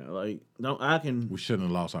fourth right now. Like We shouldn't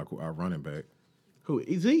have lost our running back. Who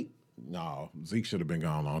Zeke? No, Zeke should have been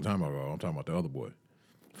gone a long time ago. I'm talking about the other boy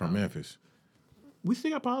from Memphis. We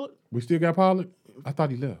still got Pollard. We still got Pollard? I thought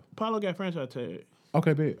he left. Pollard got franchise tag.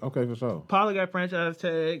 Okay, bet. Okay, for sure. Pollard got franchise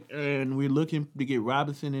tag, and we're looking to get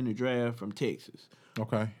Robinson in the draft from Texas.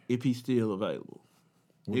 Okay. If he's still available.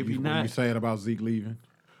 What If he's you not, saying about Zeke leaving?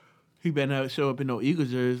 he better not show up in no Eagles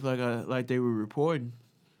jerseys like they were reporting.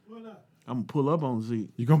 Why not? I'm gonna pull up on Zeke.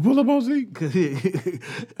 You gonna pull up on Zeke? Cause you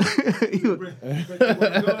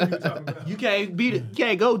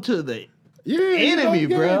can't go to the enemy,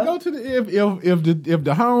 bro. Go to the if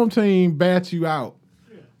the home team bats you out.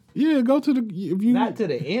 Yeah, go to the not to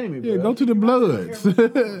the enemy, bro. Yeah, go to the Bloods.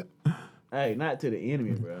 Hey, not to the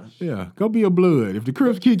enemy, bro. Yeah, go be a Blood. If the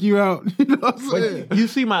Crips kick you out, you know what I'm saying? You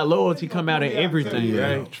see my loyalty come out in everything,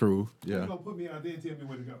 Yeah, right? true. You're Yeah. gonna put me out there and tell me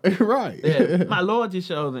where to go. Right. Yeah, my loyalty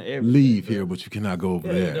shows in everything. Leave here, but you cannot go over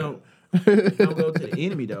Yeah, there. don't go to the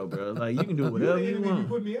enemy though, bro. Like you can do whatever The you enemy, you want.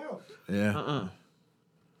 put me out. Yeah.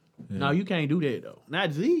 No, you can't do that though.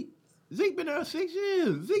 Not Zeke. Zeke been there 6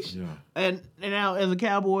 years. Yeah. And now as a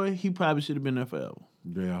Cowboy, he probably should have been there forever.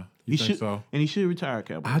 Yeah. He You think should, so? and he should retire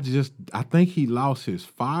Cowboy. I think he lost his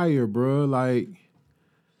fire, bro. Like,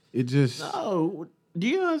 it just. No,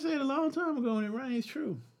 Deion said a long time ago, and it rings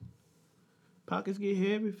true. Pockets get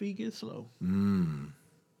heavy, feet get slow.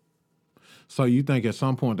 So you think at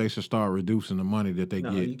some point they should start reducing the money that they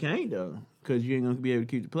No, get? you can't though, because you ain't gonna be able to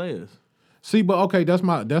keep the players. See, but okay, that's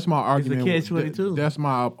my argument. catch-22. That's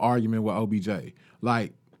my argument with OBJ.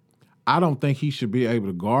 Like, I don't think he should be able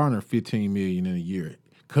to garner $15 million in a year.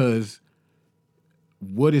 Cause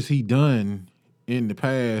what has he done in the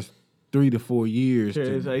past 3 to 4 years? Tear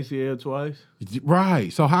his ACL twice.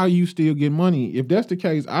 Right. So how you still get money? If that's the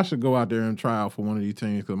case, I should go out there and try out for one of these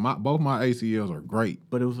teams because both my ACLs are great.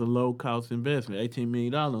 But it was a low cost investment. $18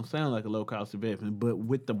 million don't sound like a low cost investment, but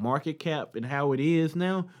with the market cap and how it is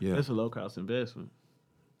now, that's a low cost investment.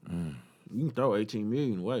 You can throw $18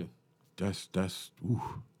 million away. That's. Ooh,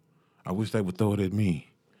 I wish they would throw it at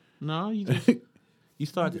me. No, you just you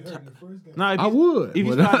start to talk. No, I would. If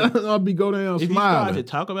you But start, I'll be go down if you start smiling. to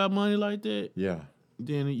talk about money like that, Yeah.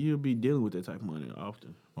 then you'll be dealing with that type of money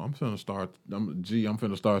often. I'm finna start. I'm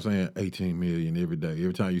finna start saying 18 million every day.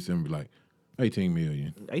 Every time you send me like 18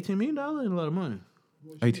 million. $18 million is a lot of money.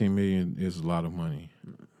 18 million is a lot of money.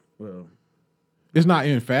 Well, It's not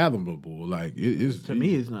unfathomable. Like it's to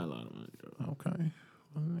me, it's not a lot of money. Though. Okay.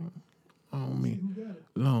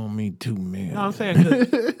 Loan me 2 million. No, I'm saying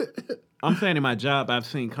 'cause I'm saying in my job, I've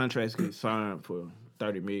seen contracts get signed for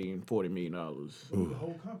 $30 million, $40 million. The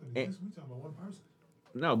whole company. We talking about one person.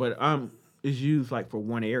 No, but it's used like for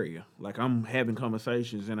one area. Like I'm having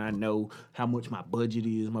conversations and I know how much my budget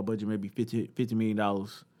is. My budget may be $50 million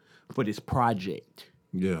for this project.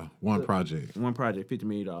 Yeah, one project. One project, $50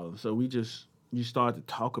 million. So you start to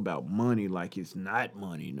talk about money like it's not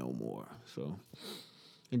money no more. So,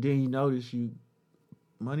 and then you notice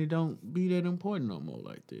money don't be that important no more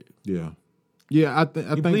like that. Yeah. Yeah, I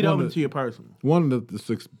think bleed over to your personal. One of the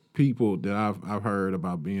 6 people that I've heard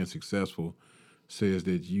about being successful says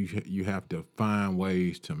that you have to find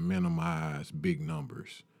ways to minimize big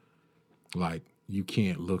numbers. Like you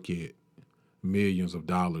can't look at millions of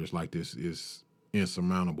dollars like this is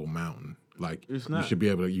insurmountable mountain. Like It's not. you should be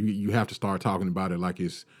able to. You have to start talking about it like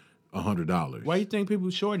it's $100. Why you think people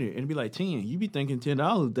short it and be like 10? You be thinking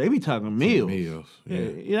 $10. They be talking meals. Meals. Yeah, Yeah.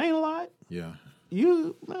 it ain't a lot. Yeah.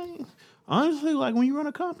 Man, honestly, like when you run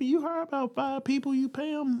a company, you hire about 5 people. You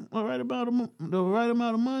pay them the right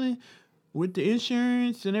amount of money with the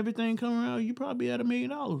insurance and everything coming around. You probably at $1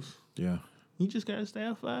 million. Yeah. You just got to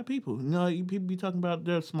staff 5 people. You know, people be talking about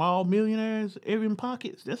their small millionaires in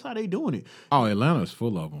pockets. That's how they doing it. Oh, Atlanta's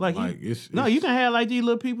full of them. Like, it's you can have like these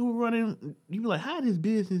little people running. You be like, how this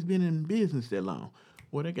business been in business that long?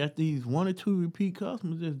 Well, they got these 1 or 2 repeat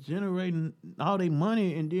customers that's generating all their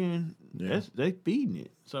money, and then they feeding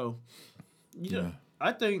it. So, yeah,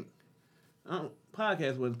 I think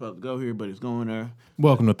podcast wasn't supposed to go here, but it's going there.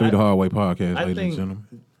 Welcome to Three the Hard Way podcast, I ladies and think gentlemen.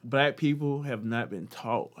 black people have not been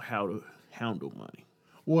taught how to handle money.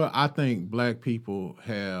 Well, I think black people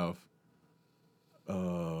have,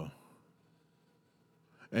 and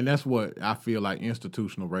that's what I feel like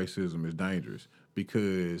institutional racism is dangerous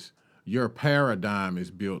because your paradigm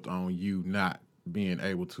is built on you not being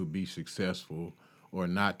able to be successful or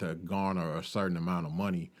not to garner a certain amount of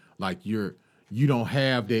money. Like you don't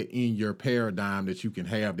have that in your paradigm that you can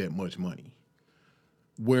have that much money.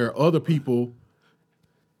 Where other people,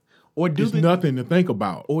 Or do it's nothing to think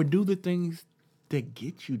about. or do the things that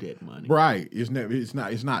get you that money. Right. It's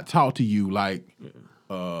not taught to you like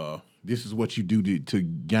this is what you do to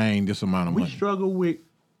gain this amount of We money. struggle with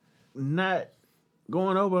not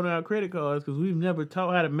going over on our credit cards because we've never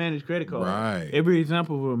taught how to manage credit cards. Right. Every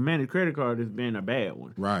example of a managed credit card has been a bad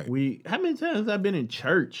one. Right. How many times I've been in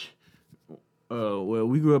church? Well,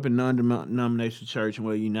 we grew up in non-denominational church, and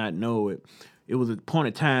whether you not know it, it was a point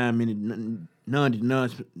of time in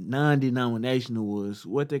non-denominational was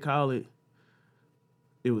what they call it.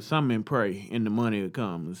 It was something in pray, and the money would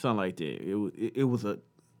come, something like that. It was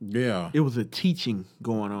a teaching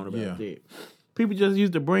going on about that. People just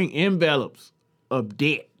used to bring envelopes of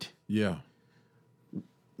debt. Yeah.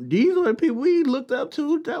 These are the people we looked up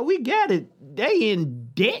to. We got it. They in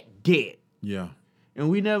debt. Yeah. And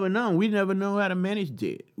we never know. We never know how to manage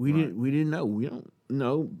debt. We Right. didn't know. We don't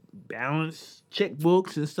know balance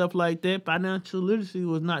checkbooks and stuff like that. Financial literacy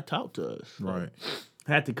was not taught to us. So Right.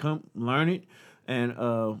 had to come learn it. And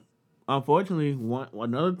unfortunately,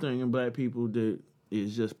 another thing in black people that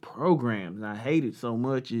is just programs, and I hate it so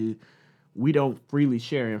much, is we don't freely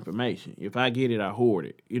share information. If I get it, I hoard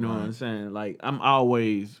it. You know what I'm saying? Like, I'm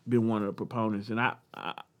always been one of the proponents, and I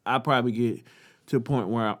probably get to a point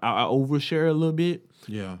where I overshare a little bit.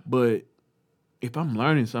 Yeah. But if I'm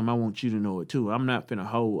learning something, I want you to know it too. I'm not finna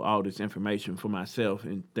hold all this information for myself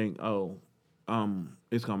and think,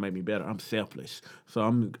 it's gonna make me better. I'm selfless, so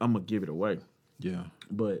I'm gonna give it away. Yeah.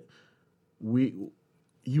 But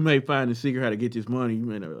you may find the secret how to get this money. You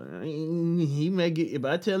may not. He may get. If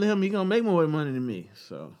I tell him, he gonna make more money than me.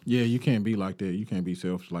 So Yeah, you can't be like that. You can't be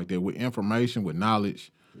selfish like that. With information, with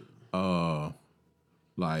knowledge,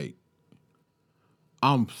 like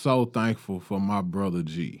I'm so thankful for my brother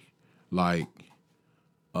G. Like,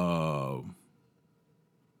 I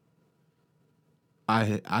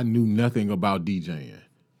knew nothing about DJing.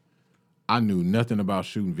 I knew nothing about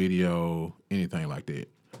shooting video, anything like that.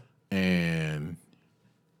 And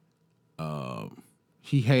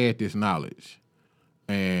he had this knowledge.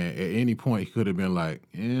 And at any point, he could have been like,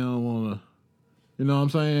 I don't want to, you know what I'm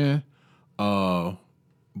saying?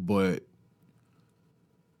 But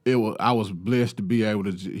I was blessed to be able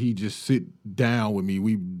to, he just sit down with me.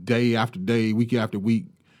 We, day after day, week after week,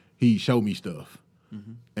 he showed me stuff.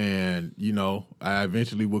 Mm-hmm. And, I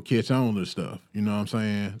eventually will catch on to stuff. You know what I'm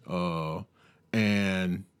saying?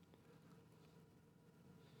 And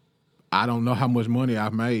I don't know how much money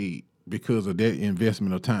I've made because of that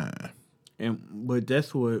investment of time. But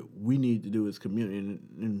that's what we need to do as community.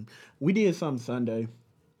 And we did something Sunday,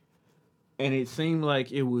 and it seemed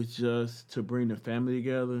like it was just to bring the family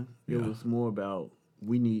together. It was more about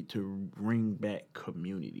we need to bring back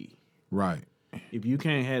community. Right. If you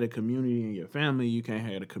can't have a community in your family, you can't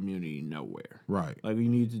have a community nowhere. Right. Like, you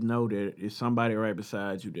need to know that it's somebody right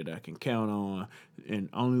beside you that I can count on. And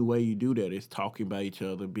only way you do that is talking about each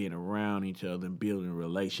other, being around each other, and building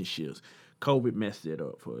relationships. COVID messed it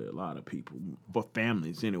up for a lot of people, for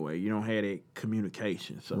families anyway. You don't have that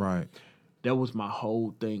communication. So Right. that was my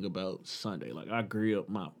whole thing about Sunday. Like, I grilled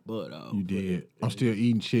my butt off. You did. I'm still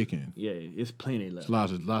eating chicken. Yeah, it's plenty left.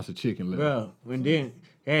 Lots of chicken left. Bro, and then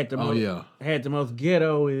had the most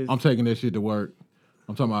ghetto is... I'm taking that shit to work.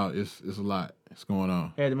 I'm talking about it's a lot. It's going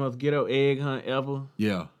on. Had the most ghetto egg hunt ever.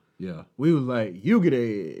 Yeah. We was like, you get an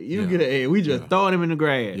egg. Get an egg. We just throwing them in the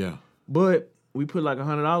grass. Yeah. But we put like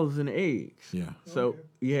 $100 in the eggs. Yeah. So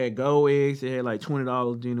you had gold eggs. It had like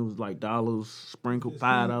 $20. Then it was like dollars sprinkled,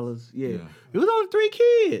 $5. Yeah. It was only 3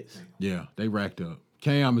 kids. Yeah. They racked up.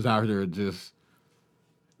 Cam is out here just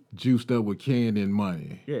juiced up with candy and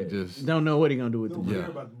money. Yeah. Just don't know what he gonna do with Don't the care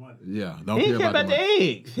money. about the money. Yeah. He Don't didn't care about the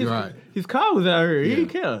money. eggs. Right. His car was out here. He didn't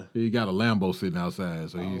care. He got a Lambo sitting outside,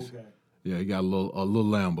 so he got a little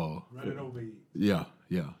Lambo. Running over you. Yeah.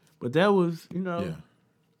 But that was, Yeah.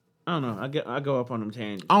 I don't know. I go up on them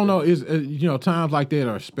tangents. I don't know. It's times like that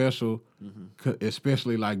are special,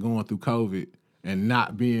 especially like going through COVID and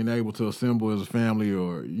not being able to assemble as a family,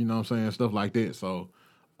 or you know what I'm saying, stuff like that. So,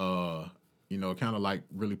 kind of like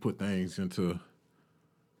really put things into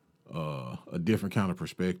a different kind of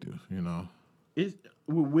perspective.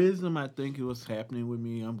 with wisdom, I think it was happening with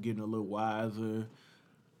me. I'm getting a little wiser,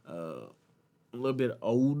 a little bit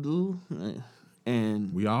older,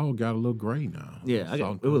 and We all got a little gray now. yeah,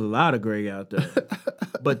 it was a lot of gray out there.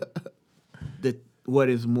 But what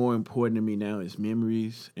is more important to me now is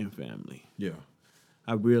memories and family. Yeah.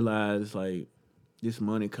 I realize like this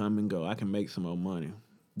money come and go. I can make some more money.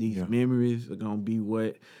 These Yeah. memories are gonna be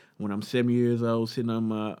what when I'm 7 years old, sitting on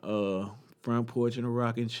my front porch in a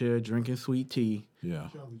rocking chair, drinking sweet tea. Yeah.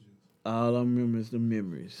 Jungle juice. All I remember is the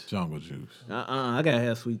memories. Jungle juice. I gotta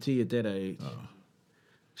have sweet tea at that age.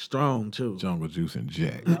 Strong too. Jungle juice and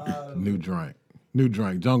Jack. New drink. New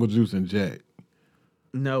drink. Jungle juice and Jack.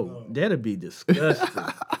 No, that'd be disgusting.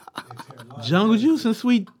 Jungle juice and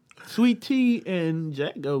sweet tea and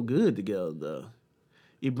Jack go good together though.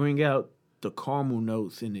 It bring out the caramel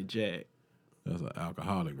notes in the Jack. That's an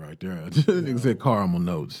alcoholic right there. Nigga said caramel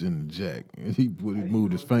notes in the Jack. And he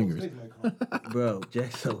moved his fingers. Bro,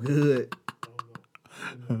 Jack's so good.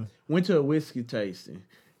 Went to a whiskey tasting,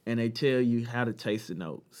 and they tell you how to taste the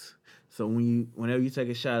notes. So whenever you take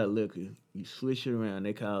a shot of liquor, you switch it around.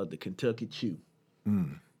 They call it the Kentucky Chew.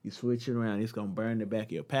 You switch it around, it's gonna burn the back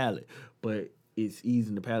of your palate, but it's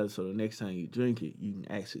easing the palate. So the next time you drink it, you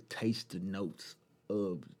can actually taste the notes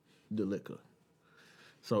of the liquor.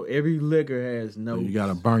 So every liquor has notes. You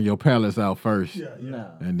gotta burn your palates out first. Yeah.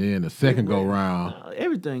 No. And then the second go round.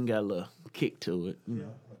 Everything got a little kick to it. Yeah.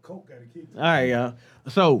 A Coke got a kick. All right, y'all.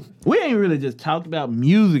 So we ain't really just talked about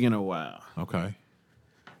music in a while, Okay.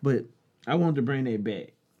 but I wanted to bring that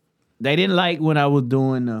back. They didn't like when I was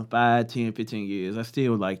doing the 5, 10, 15 years. I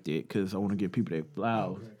still liked it because I want to give people their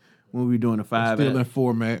flowers. Okay. When we were doing the 5 Still in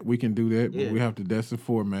format. We can do that, but Yeah. we have to, that's the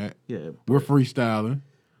format. yeah. We're freestyling.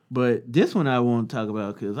 But this one I want to talk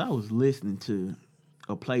about because I was listening to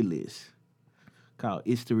a playlist called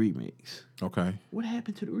It's the Remix. Okay. What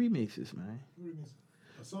happened to the remixes, man?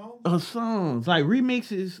 A song? Songs like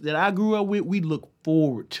remixes that I grew up with, we look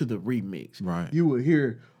forward to the remix. Right. You would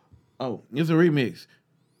hear, oh, it's a remix.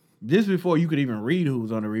 This before you could even read who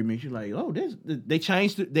was on the remix. You're like, oh,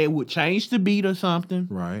 they would change the beat or something.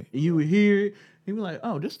 Right. And you would hear it. You be like,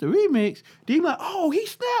 oh, this the remix. Then you be like, oh, he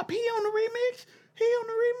snapped. He on the remix. He on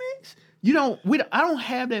the remix. I don't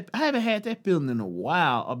have that. I haven't had that feeling in a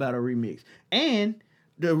while about a remix. And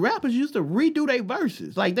the rappers used to redo their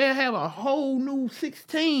verses. Like they'll have a whole new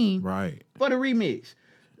 16 Right. for the remix.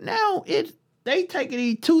 Now they taking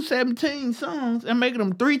these 217 songs and making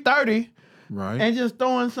them 330 Right. and just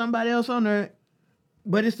throwing somebody else on there,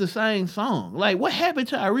 but it's the same song. Like what happened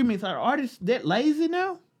to our remix? Are artists that lazy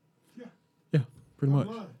now? Yeah. Pretty much.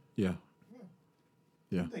 Online. Yeah.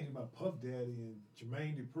 Yeah. I'm thinking about Puff Daddy and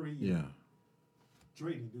Jermaine Dupri. Yeah. And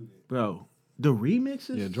Dre didn't do that. Bro, the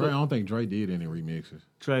remixes? Yeah. Dre. I don't think Dre did any remixes.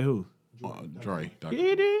 Trey who? Dre.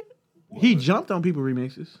 He did. He jumped on people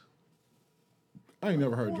remixes. I ain't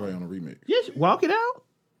never heard Dre on a remix. Yes, Walk It Out?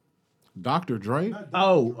 Dr. Dre? Not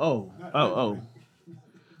Oh. Dr. Dre.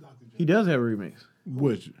 He does have a remix.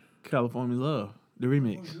 Which? California Love, the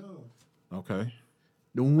remix. Okay.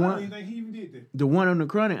 The I don't one even think he even did that. the one on the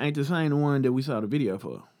Chronic ain't the same the one that we saw the video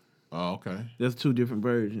for. Oh, okay. There's 2 different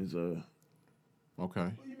versions of. Okay.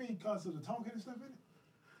 What do you mean because of the talking and stuff in it?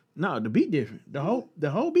 No, the beat different. The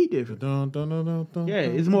whole beat different. Dun, dun, dun, dun, dun, Yeah,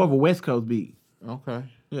 dun, it's more of a West Coast beat. Okay.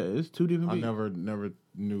 Yeah, it's 2 different I beats. never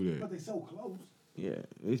knew But that. they so close. Yeah,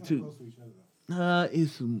 it's Not 2. close to each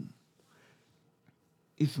other.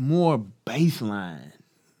 It's more baseline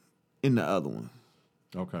in the other one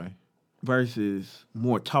Okay. versus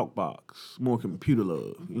more talk box, more computer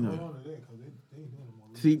love. You know. Hold on to that 'cause they ain't doing no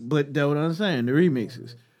more. See, but that's what I'm saying. The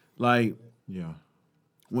remixes, like Yeah.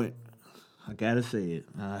 when I gotta say it,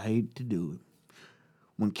 I hate to do it.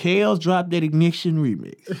 When Kales dropped that Ignition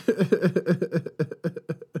remix,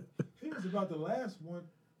 He was about the last one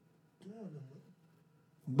doing them.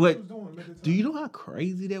 but He was doing them at the do you time. know how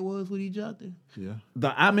crazy that was when he dropped it? Yeah.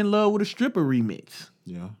 The I'm in Love with a Stripper remix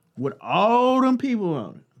Yeah. with all them people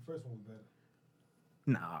on it. The first one was better.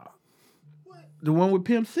 Nah, What? the one with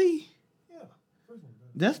Pimp C, Yeah. First one was better.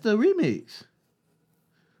 that's the remix.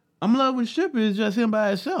 I'm in Love with a Stripper is just him by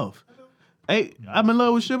himself. Hey, I'm in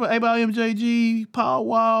Love with a Stripper, A-Ball MJG, Paul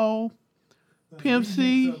Wall, Pimp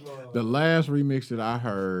C. The last remix that I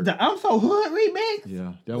heard. The I'm So Hood remix.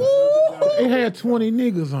 Yeah. That was, it had 20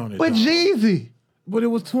 niggas on it. But though. Jeezy. But it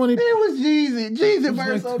was 20. It was Jeezy. Jeezy was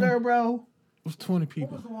verse like on there, bro. It was 20 What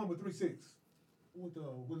people. was the one with 3-6? With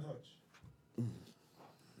Will Hutch?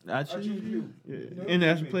 I choose you. Yeah. No,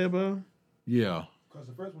 International remix. player, bro. Yeah. Because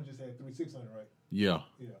the first one just had 3-6 on it, right? Yeah.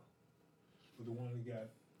 Yeah. But the one that got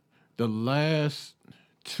The last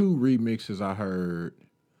 2 remixes I heard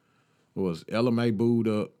was LMA Booed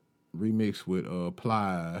Up remix with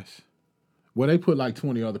Plies. Well, they put like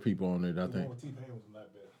 20 other people on it, I The think. one with T-Pain was a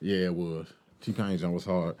lot better. Yeah, it was. T-Pain's one was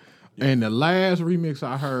hard. And the last remix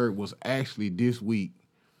I heard was actually this week.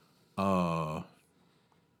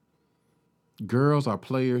 Girls Are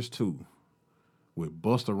Players Too with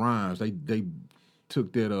Busta Rhymes. They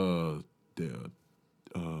took that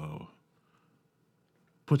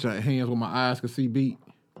Put Your Hands Where My Eyes Can See beat.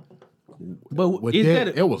 But With is that,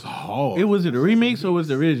 that it was hard. was it a remix or was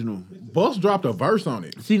it the original? Bus dropped a verse on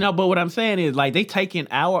it. See, now, but what I'm saying is, like, they taking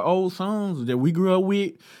our old songs that we grew up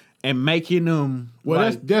with and making them. Well,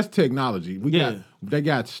 like, that's technology. Yeah. They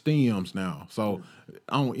got stems now. So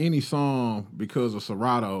on any song, because of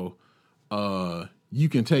Serato, you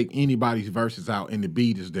can take anybody's verses out and the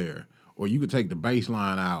beat is there, or you could take the bass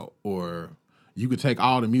line out, or you could take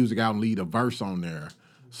all the music out and leave a verse on there.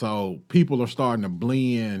 So people are starting to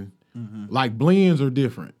blend. Like blends are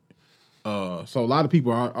different. So a lot of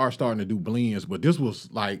people are starting to do blends, but this was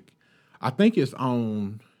like, I think it's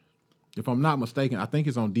on, if I'm not mistaken, I think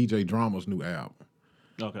it's on DJ Drama's new album.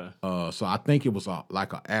 Okay. So I think it was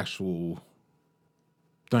like an actual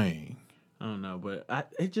thing. I don't know, but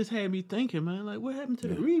it just had me thinking, man, like, what happened to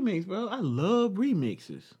the remix, bro? I love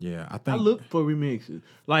remixes. Yeah, I I think. look for remixes.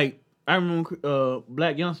 Like, I remember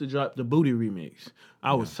Black Youngster dropped the Booty remix.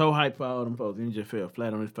 I was so hyped for all them folks, and he just fell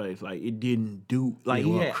flat on his face. Like, it didn't do, like,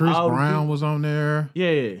 he had Chris all the Brown beat- was on there.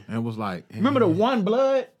 Yeah. And was like, Remember the One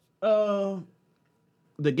Blood,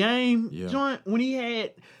 the game joint, when he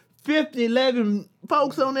had 50, 11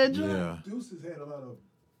 folks on that joint? Yeah. Deuces had a lot of.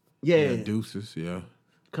 Yeah. Deuces, yeah.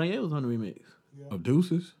 Kanye was on the remix. Of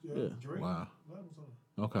Deuces? Yeah. Drake. Wow. A lot was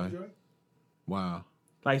on. Okay. Drake. Wow.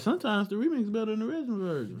 Like, sometimes the remix is better than the original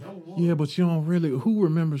version. Number one. Yeah, but you don't really, who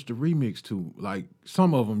remembers the remix to? Like,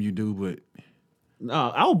 some of them you do, but No,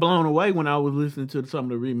 I was blown away when I was listening to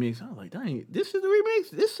some of the remix. I was like, dang, this is the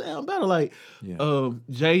remix? This sound better. Like,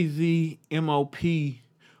 Jay-Z, M.O.P.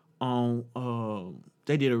 on,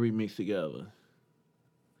 they did a remix together.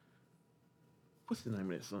 What's the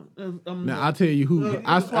name of that song? now I tell you who,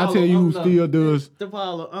 I Follow, tell you who I'm the- still does. The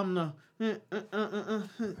follow, I'm the. I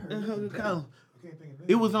can't think of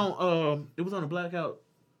It was on the Blackout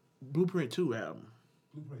Blueprint 2 album.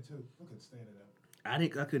 Blueprint 2. I couldn't stand it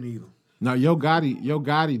out. I couldn't either. Now Yo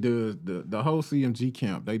Gotti does the whole CMG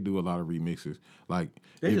camp. They do a lot of remixes. Like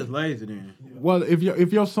They just lazy then. well, if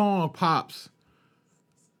your song pops,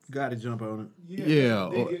 Gotta jump on it. Yeah,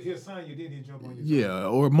 He'll sign you, then he'll jump on you. yeah,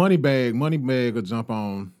 or Moneybag will jump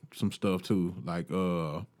on some stuff too. Like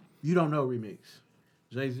You don't know remix.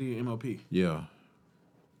 Jay-Z and M.O.P. yeah.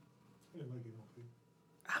 I didn't like it, M.O.P.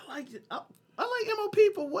 I liked it. I like M.O.P.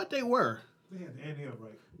 for what they were. They had the Annie up,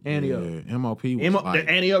 right? Annie Up. Yeah, MOP was like,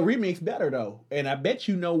 The Annie Up remix better though, and I bet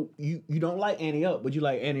you know you don't like Annie Up, but you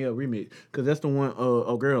like Annie Up remix because that's the one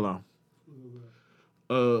a girl on.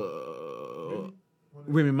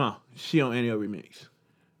 Remy Ma, she on Annie Up remix.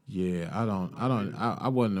 yeah. I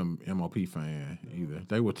wasn't an MOP fan either.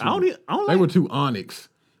 They were too. I don't they like- were too Onyx.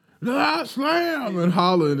 Slam and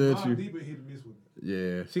hollering at Bob you. Deeper hit and miss with me.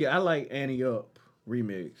 Yeah. See, I like Annie Up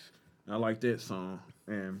remix. I like that song,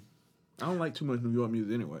 and I don't like too much New York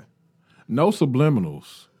music anyway. No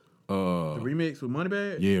subliminals. The remix with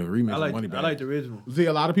Moneybag. Yeah, remix I like with Moneybag. I like the original. See,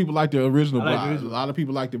 a lot of people like the original, I like but the original. a lot of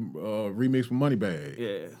people like the remix with Moneybag.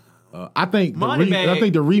 Yeah. I think the Moneybag- I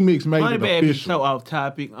think the remix made it Moneybag is official. so off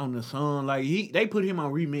topic on the song. Like they put him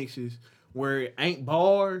on remixes where it ain't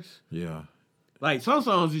bars. Yeah, Like some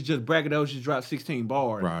songs is just braggadocious, drop 16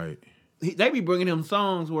 bars. right. They be bringing him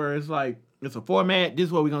songs where it's like it's a format. This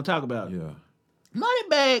is what we gonna talk about. Yeah,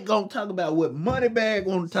 Moneybag gonna talk about what Moneybag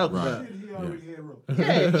want to talk Right. about. He already had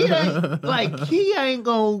wrote. Yeah, he ain't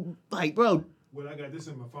gonna like, bro. Well, I got this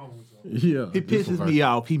in my phone. So. yeah. It pisses me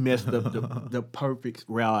off. He messed up the perfect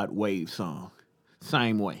Rod Wave song.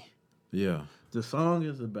 Same way. Yeah, The song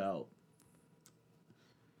is about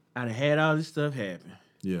I done had all this stuff happen,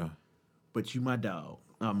 yeah, but you my dog.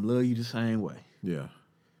 I'm love you the same way. yeah.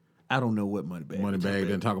 I don't know what Moneybag. Moneybag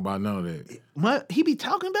didn't talk about none of that. He be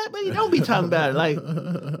talking about it, but he don't be talking about it. Like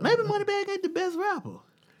maybe Moneybag ain't the best rapper.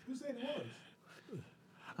 Who said it was?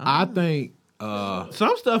 I think.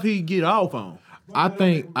 Some stuff he get off on.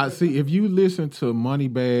 I see. If you listen to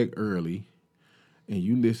Moneybag early, and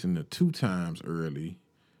you listen to 2 Times early,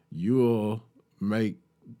 you'll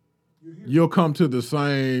come to the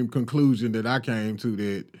same conclusion that I came to,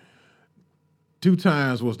 that 2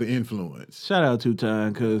 Times was the influence. Shout out 2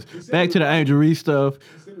 Time, because back to the Angel Reese stuff.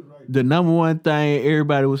 He said it right. The number one thing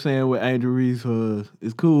everybody was saying with Angel Reese was,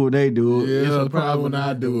 it's cool when they do it. It's Yeah, a probably when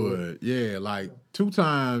I do it. Yeah, like 2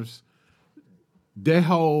 Times. That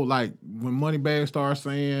whole, like when Moneybag started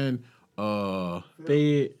saying,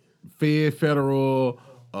 Fed. federal.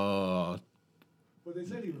 But they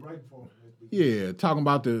said he was right before. Yeah, talking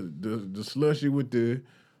about the slushy with the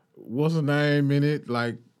what's the name in it?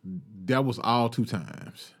 Like that was all 2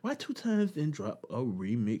 times. Why 2 times didn't drop a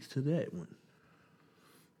remix to that one?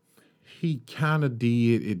 He kind of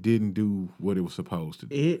did. It didn't do what it was supposed to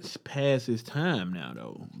do. It's past its time now,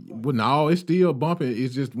 though. But no, it's still bumping.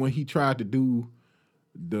 It's just when he tried to do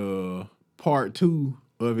the part 2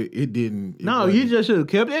 of it, it didn't. No, you just should have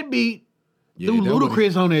kept that beat. Threw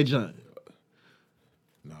Ludacris on that joint.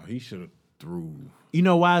 No, he should have threw. You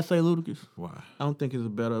know why I say Ludacris? Why? I don't think it's a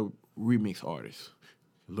better remix artist.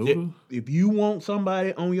 Luda? If you want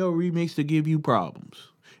somebody on your remix to give you problems,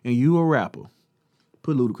 and you a rapper,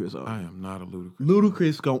 put Ludacris on. I am not a Ludacris.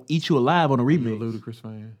 Ludacris gonna eat you alive on a remix. You a Ludacris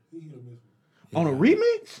fan? On a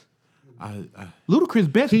remix? I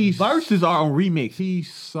Ludacris' best verses are on remix.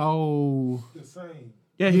 He's so The same.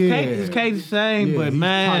 Yeah, his case is the same, but he's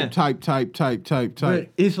man, type. But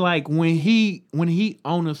it's like when he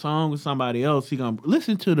own a song with somebody else, he gonna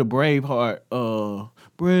listen to the Braveheart, the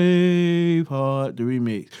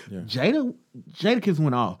remix. Yeah. Jadakiss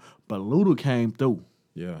went off, but Luda came through.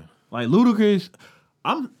 Yeah. Like Ludacris,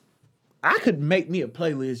 I could make me a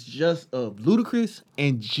playlist just of Ludacris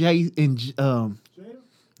and Jeezy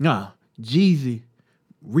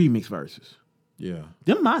remix verses. Yeah.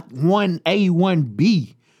 Them not 1A,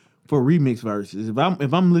 1B for remix verses. If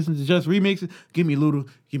I'm listening to just remixes, give me Luda,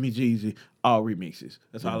 give me Jeezy, all remixes.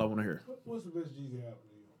 That's all I want to hear. What's the best Jeezy album?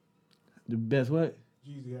 The best what?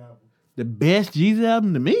 Jeezy album. The best Jeezy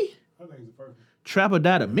album to me? I think it's the first one. Trap or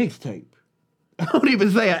Die, the mixtape. I don't even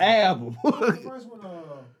say an album. The first one,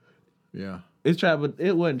 Yeah. It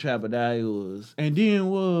wasn't Trap or Die, it was. And then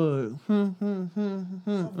what?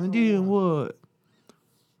 And then what?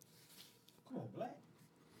 come on, Black.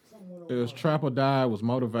 It was Trap or Die, it was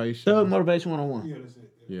Motivation. Thug Motivation 101. Yeah, that's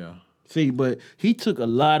it. Yeah. See, but he took a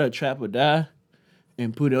lot of Trap or Die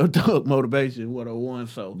and put it on Thug Motivation 101,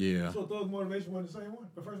 so. Yeah. So Thug Motivation wasn't the same one?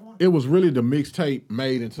 The first one? It was really the mixtape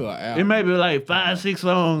made into an album. It may be like 5, 6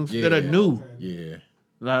 songs that are new. Okay. Yeah.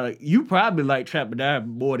 Like you probably like Trap or Die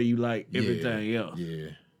more than you like everything else. Yeah.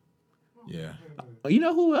 Yeah. You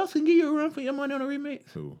know who else can give you a run for your money on a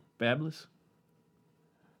remix? Who? Fabulous.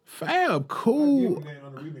 Fab, I give cool. him that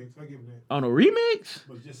on the remix. I give him that. On a remix?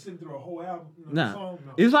 But just sitting through a whole album, Nah. song,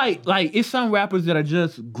 no. It's like it's some rappers that are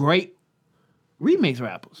just great remix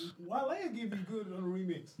rappers. Wale give you good on the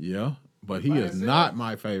remix. Yeah. But he By is himself. not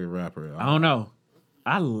my favorite rapper. I don't know.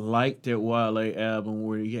 I liked that Wale album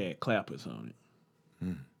where he had clappers on it.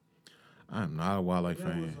 I'm not a Wale That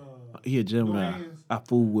fan. was, He a Gemini. Hands. I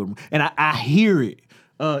fool with him. And I hear it.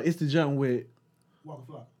 It's the jump with Walker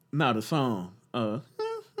Flock. no the song.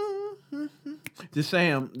 The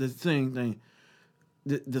sing thing.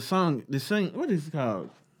 The song, what is it called?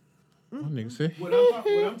 That nigga said, What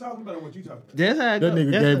I'm talking about or what you talking about? That's how it that go.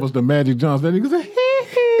 nigga That's gave us the Magic Johnson. That nigga said,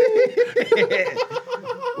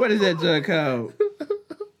 what is that junk called?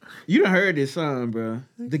 You done heard this song, bro.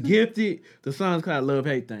 The Gifted. The song's called Love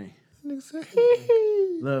Hate Thing. nigga said,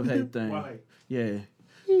 Love Hate Thing. Why? Yeah.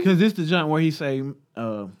 Because this the junk where he say, you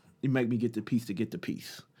make me get the piece to get the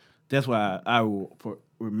piece. That's why I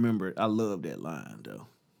remember it. I love that line, though.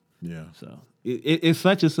 Yeah. So it's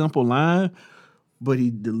such a simple line, but he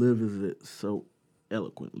delivers it so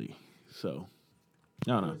eloquently. So,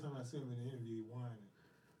 I don't know. Every time I see him in the interview, he whining.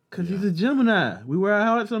 Because he's a Gemini. We wear our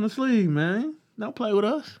hearts on the sleeve, man. Don't play with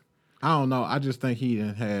us. I don't know. I just think he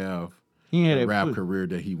didn't have He had the that rap push. career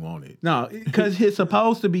that he wanted. No, because it's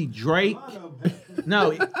supposed to be Drake. A lot of them have-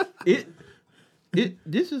 No,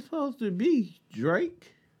 this is supposed to be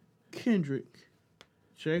Drake, Kendrick,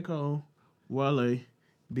 J. Cole, Wale,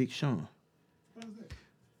 Big Sean. What is that?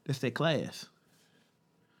 That's their class.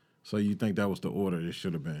 So you think that was the order it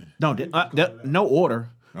should have been? No, no order.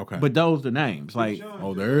 Okay. But those the names. Like Sean,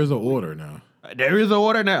 Oh, there is an order now. there is an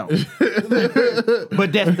order now.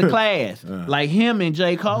 But that's the class. Like him and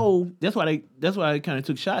J. Cole. That's why they kind of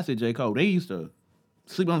took shots at J. Cole. They used to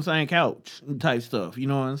sleep on the same couch type stuff. You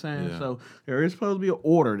know what I'm saying? Yeah. So there is supposed to be an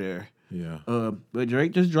order there. Yeah. But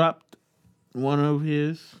Drake just dropped one of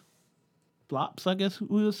his flops, I guess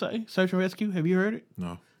we would say. Search and Rescue. Have you heard it?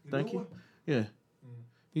 No. Thank know you. what? Yeah.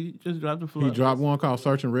 He just dropped the flop. He dropped one called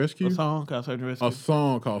Search and Rescue. a song called Search and Rescue. A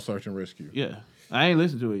song called Search and Rescue. Yeah. I ain't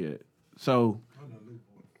listened to it yet. So, I know Luke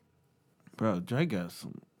Boy. bro, Drake got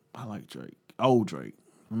some. I like Drake. Old Drake.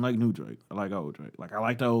 I don't like new Drake. I like old Drake. Like, I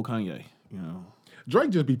like the old Kanye, you know.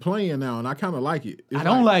 Drake just be playing now, and I kind of like it. It's I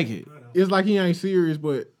don't like it. It's like he ain't serious,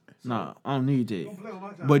 but Nah, I don't need that. Don't play on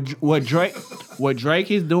my time. But what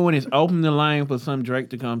Drake is doing is opening the line for some Drake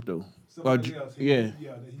to come through. So somebody else. Yeah. That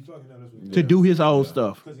he fucking up. That's what To do his old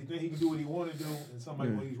stuff. Because he think he can do what he want to do, and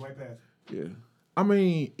somebody will ease right past him. Yeah. I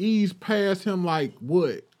mean, ease past him like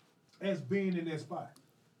what? As being in that spot.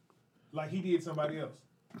 Like he did somebody else.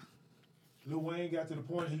 Lil Wayne got to the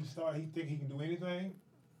point he think he can do anything,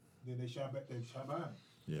 then they shot behind him.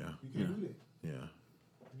 Yeah. You can't do that. Yeah.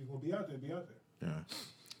 If you're gonna be out there, be out there. Yeah.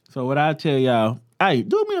 So what I tell y'all, hey,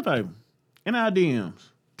 do me a favor. In our DMs,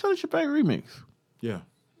 tell us your favorite remix. Yeah.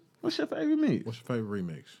 What's your favorite remix? What's your favorite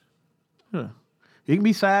remix? Yeah. It can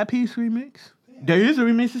be side piece remix. There is a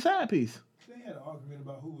remix of side piece. They had an argument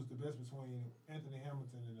about who was the best between Anthony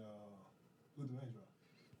Hamilton and Luther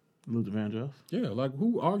Vandross. Luther Vandross. Yeah, like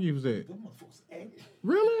who argues that? Them motherfuckers angry.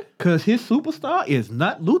 Really? Cause his superstar is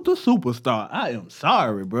not Luther Superstar. I am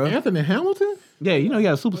sorry, bro. Anthony Hamilton? Yeah, you know you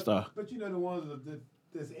got a superstar. But you know the ones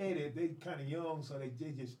that's added, they kind of young, so they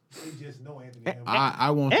just know Anthony Hamilton.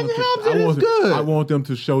 I want them Anthony to, Hamilton is good. I want them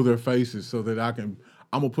to show their faces so that I'm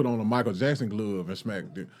gonna put on a Michael Jackson glove and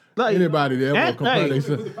smack them. Like, Anybody that ever complain, they With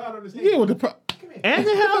say, the powder on his head. yeah, with the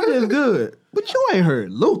Anthony Hamilton is good, but you ain't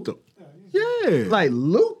heard Luther. yeah. Like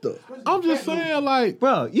Luther, I'm just saying, like,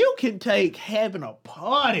 bro. You can take having a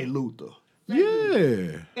party, Luther,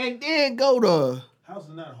 yeah. and then go to House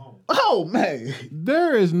is not home. oh man.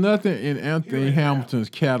 There is nothing in Anthony Hamilton's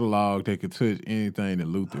catalog that could touch anything that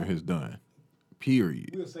Luther has done.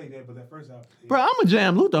 Period. We'll say that, but that first album. Bro, I'm a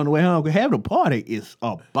jam Luther on the way home. Cause having a party is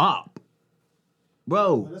a bop,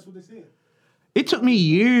 bro. Well, that's what they said. It took me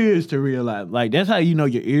years to realize. Like that's how you know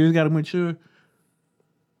your ears got to mature.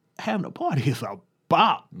 Having a party is a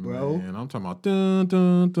bop, bro. And I'm talking about dun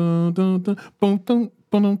dun dun dun dun boom dun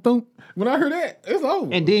boom dun. When I heard that, it's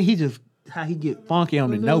over. And then he just how he get funky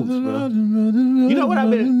on the notes, bro. You know what I've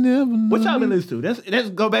been? What y'all been listening to? Let's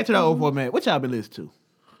go back to the old format. What y'all been listening to?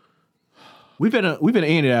 We finna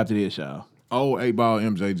end it after this, y'all. Oh, 8-Ball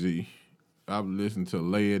MJG. I've listened to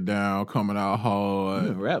Lay It Down, Coming Out You Hard.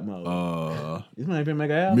 in rap mode. This man finna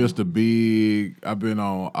make an album. Mr. Big. I've been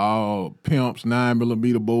on all Pimps,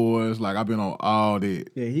 9mm Boys. Like, I've been on all that.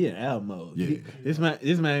 Yeah, he in album mode. Yeah. This man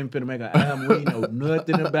finna make an album we know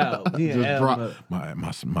nothing about. He in Just album drop mode.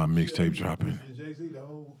 my mixtape dropping. And Jay-Z,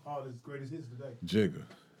 all his greatest hits today. Jigga.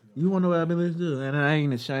 You wanna know what I've been listening to? And I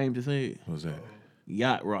ain't ashamed to say it. What's that?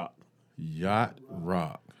 Yacht Rock. Yacht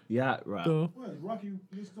Rock. Yacht Rock. What, Rocky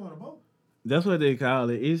used to on a boat? That's what they call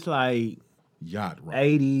it. It's like Yacht Rock.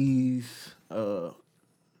 80s.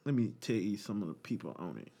 Let me tell you some of the people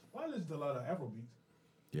on it. Well, I listen to a lot of Afrobeats.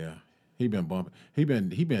 Yeah. He been bumping. He been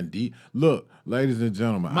deep. Look, ladies and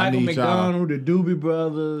gentlemen, Michael I need y'all. McDonald, the Doobie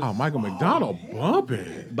Brothers, Oh, Michael McDonald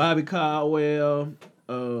bumping. Bobby Caldwell,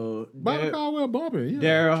 Bobby Caldwell bumping. Yeah.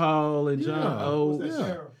 Daryl Hall, and John Yeah. Oates. What's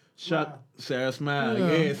that, Sarah? Sarah Smile. Yeah.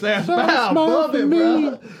 Yeah, Sarah Sarah Smile Smile bumping, for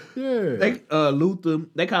bro. Yeah. They Luther,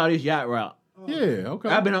 they call this Yacht Rock. Yeah, okay.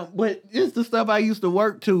 I've been on, but it's the stuff I used to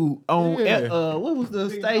work to on. Yeah. What was the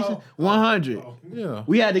Big station? Dog. 100. Yeah.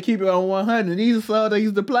 We had to keep it on 100. These are songs they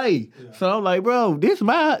used to play. Yeah. So I'm like, bro, this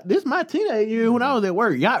my teenage year when I was at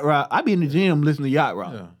work. Yacht Rock. I be in the gym listening to Yacht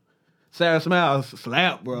Rock. Yeah. Sarah Smile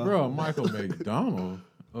slap, bro. Bro, Michael McDonald.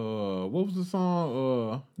 What was the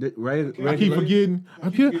song? Regulators. I keep forgetting.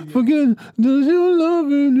 Does you love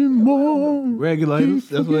anymore? Regulators.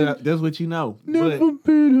 Keep That's what you know. Never But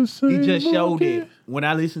be the same. he just showed again. it. When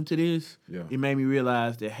I listened to this, Yeah. it made me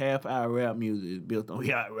realize that half our rap music is built on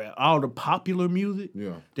yacht rap. All the popular music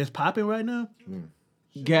Yeah. that's popping right now Back got in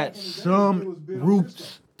the day, it some was built on roots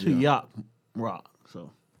disco. to Yeah. yacht rock. So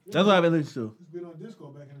that's what I've been listening to. It's been on disco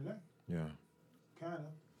back in the day. Yeah. Kind of.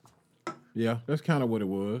 Yeah, that's kind of what it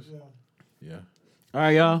was. Yeah. Yeah. All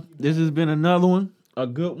right, y'all. This has been another one, a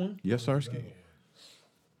good one. Yes, sir.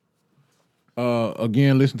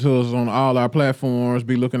 Again, listen to us on all our platforms.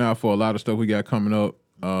 Be looking out for a lot of stuff we got coming up.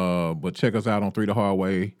 But check us out on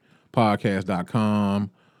 3thehardwaypodcast.com.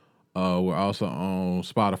 We're also on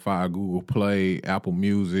Spotify, Google Play, Apple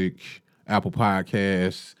Music, Apple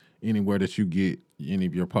Podcasts, anywhere that you get any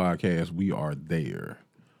of your podcasts, we are there.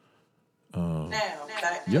 Now,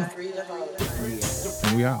 back Yeah. to 3 the Hardway.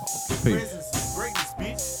 And we out. Peace. Greatness,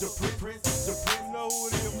 bitch. The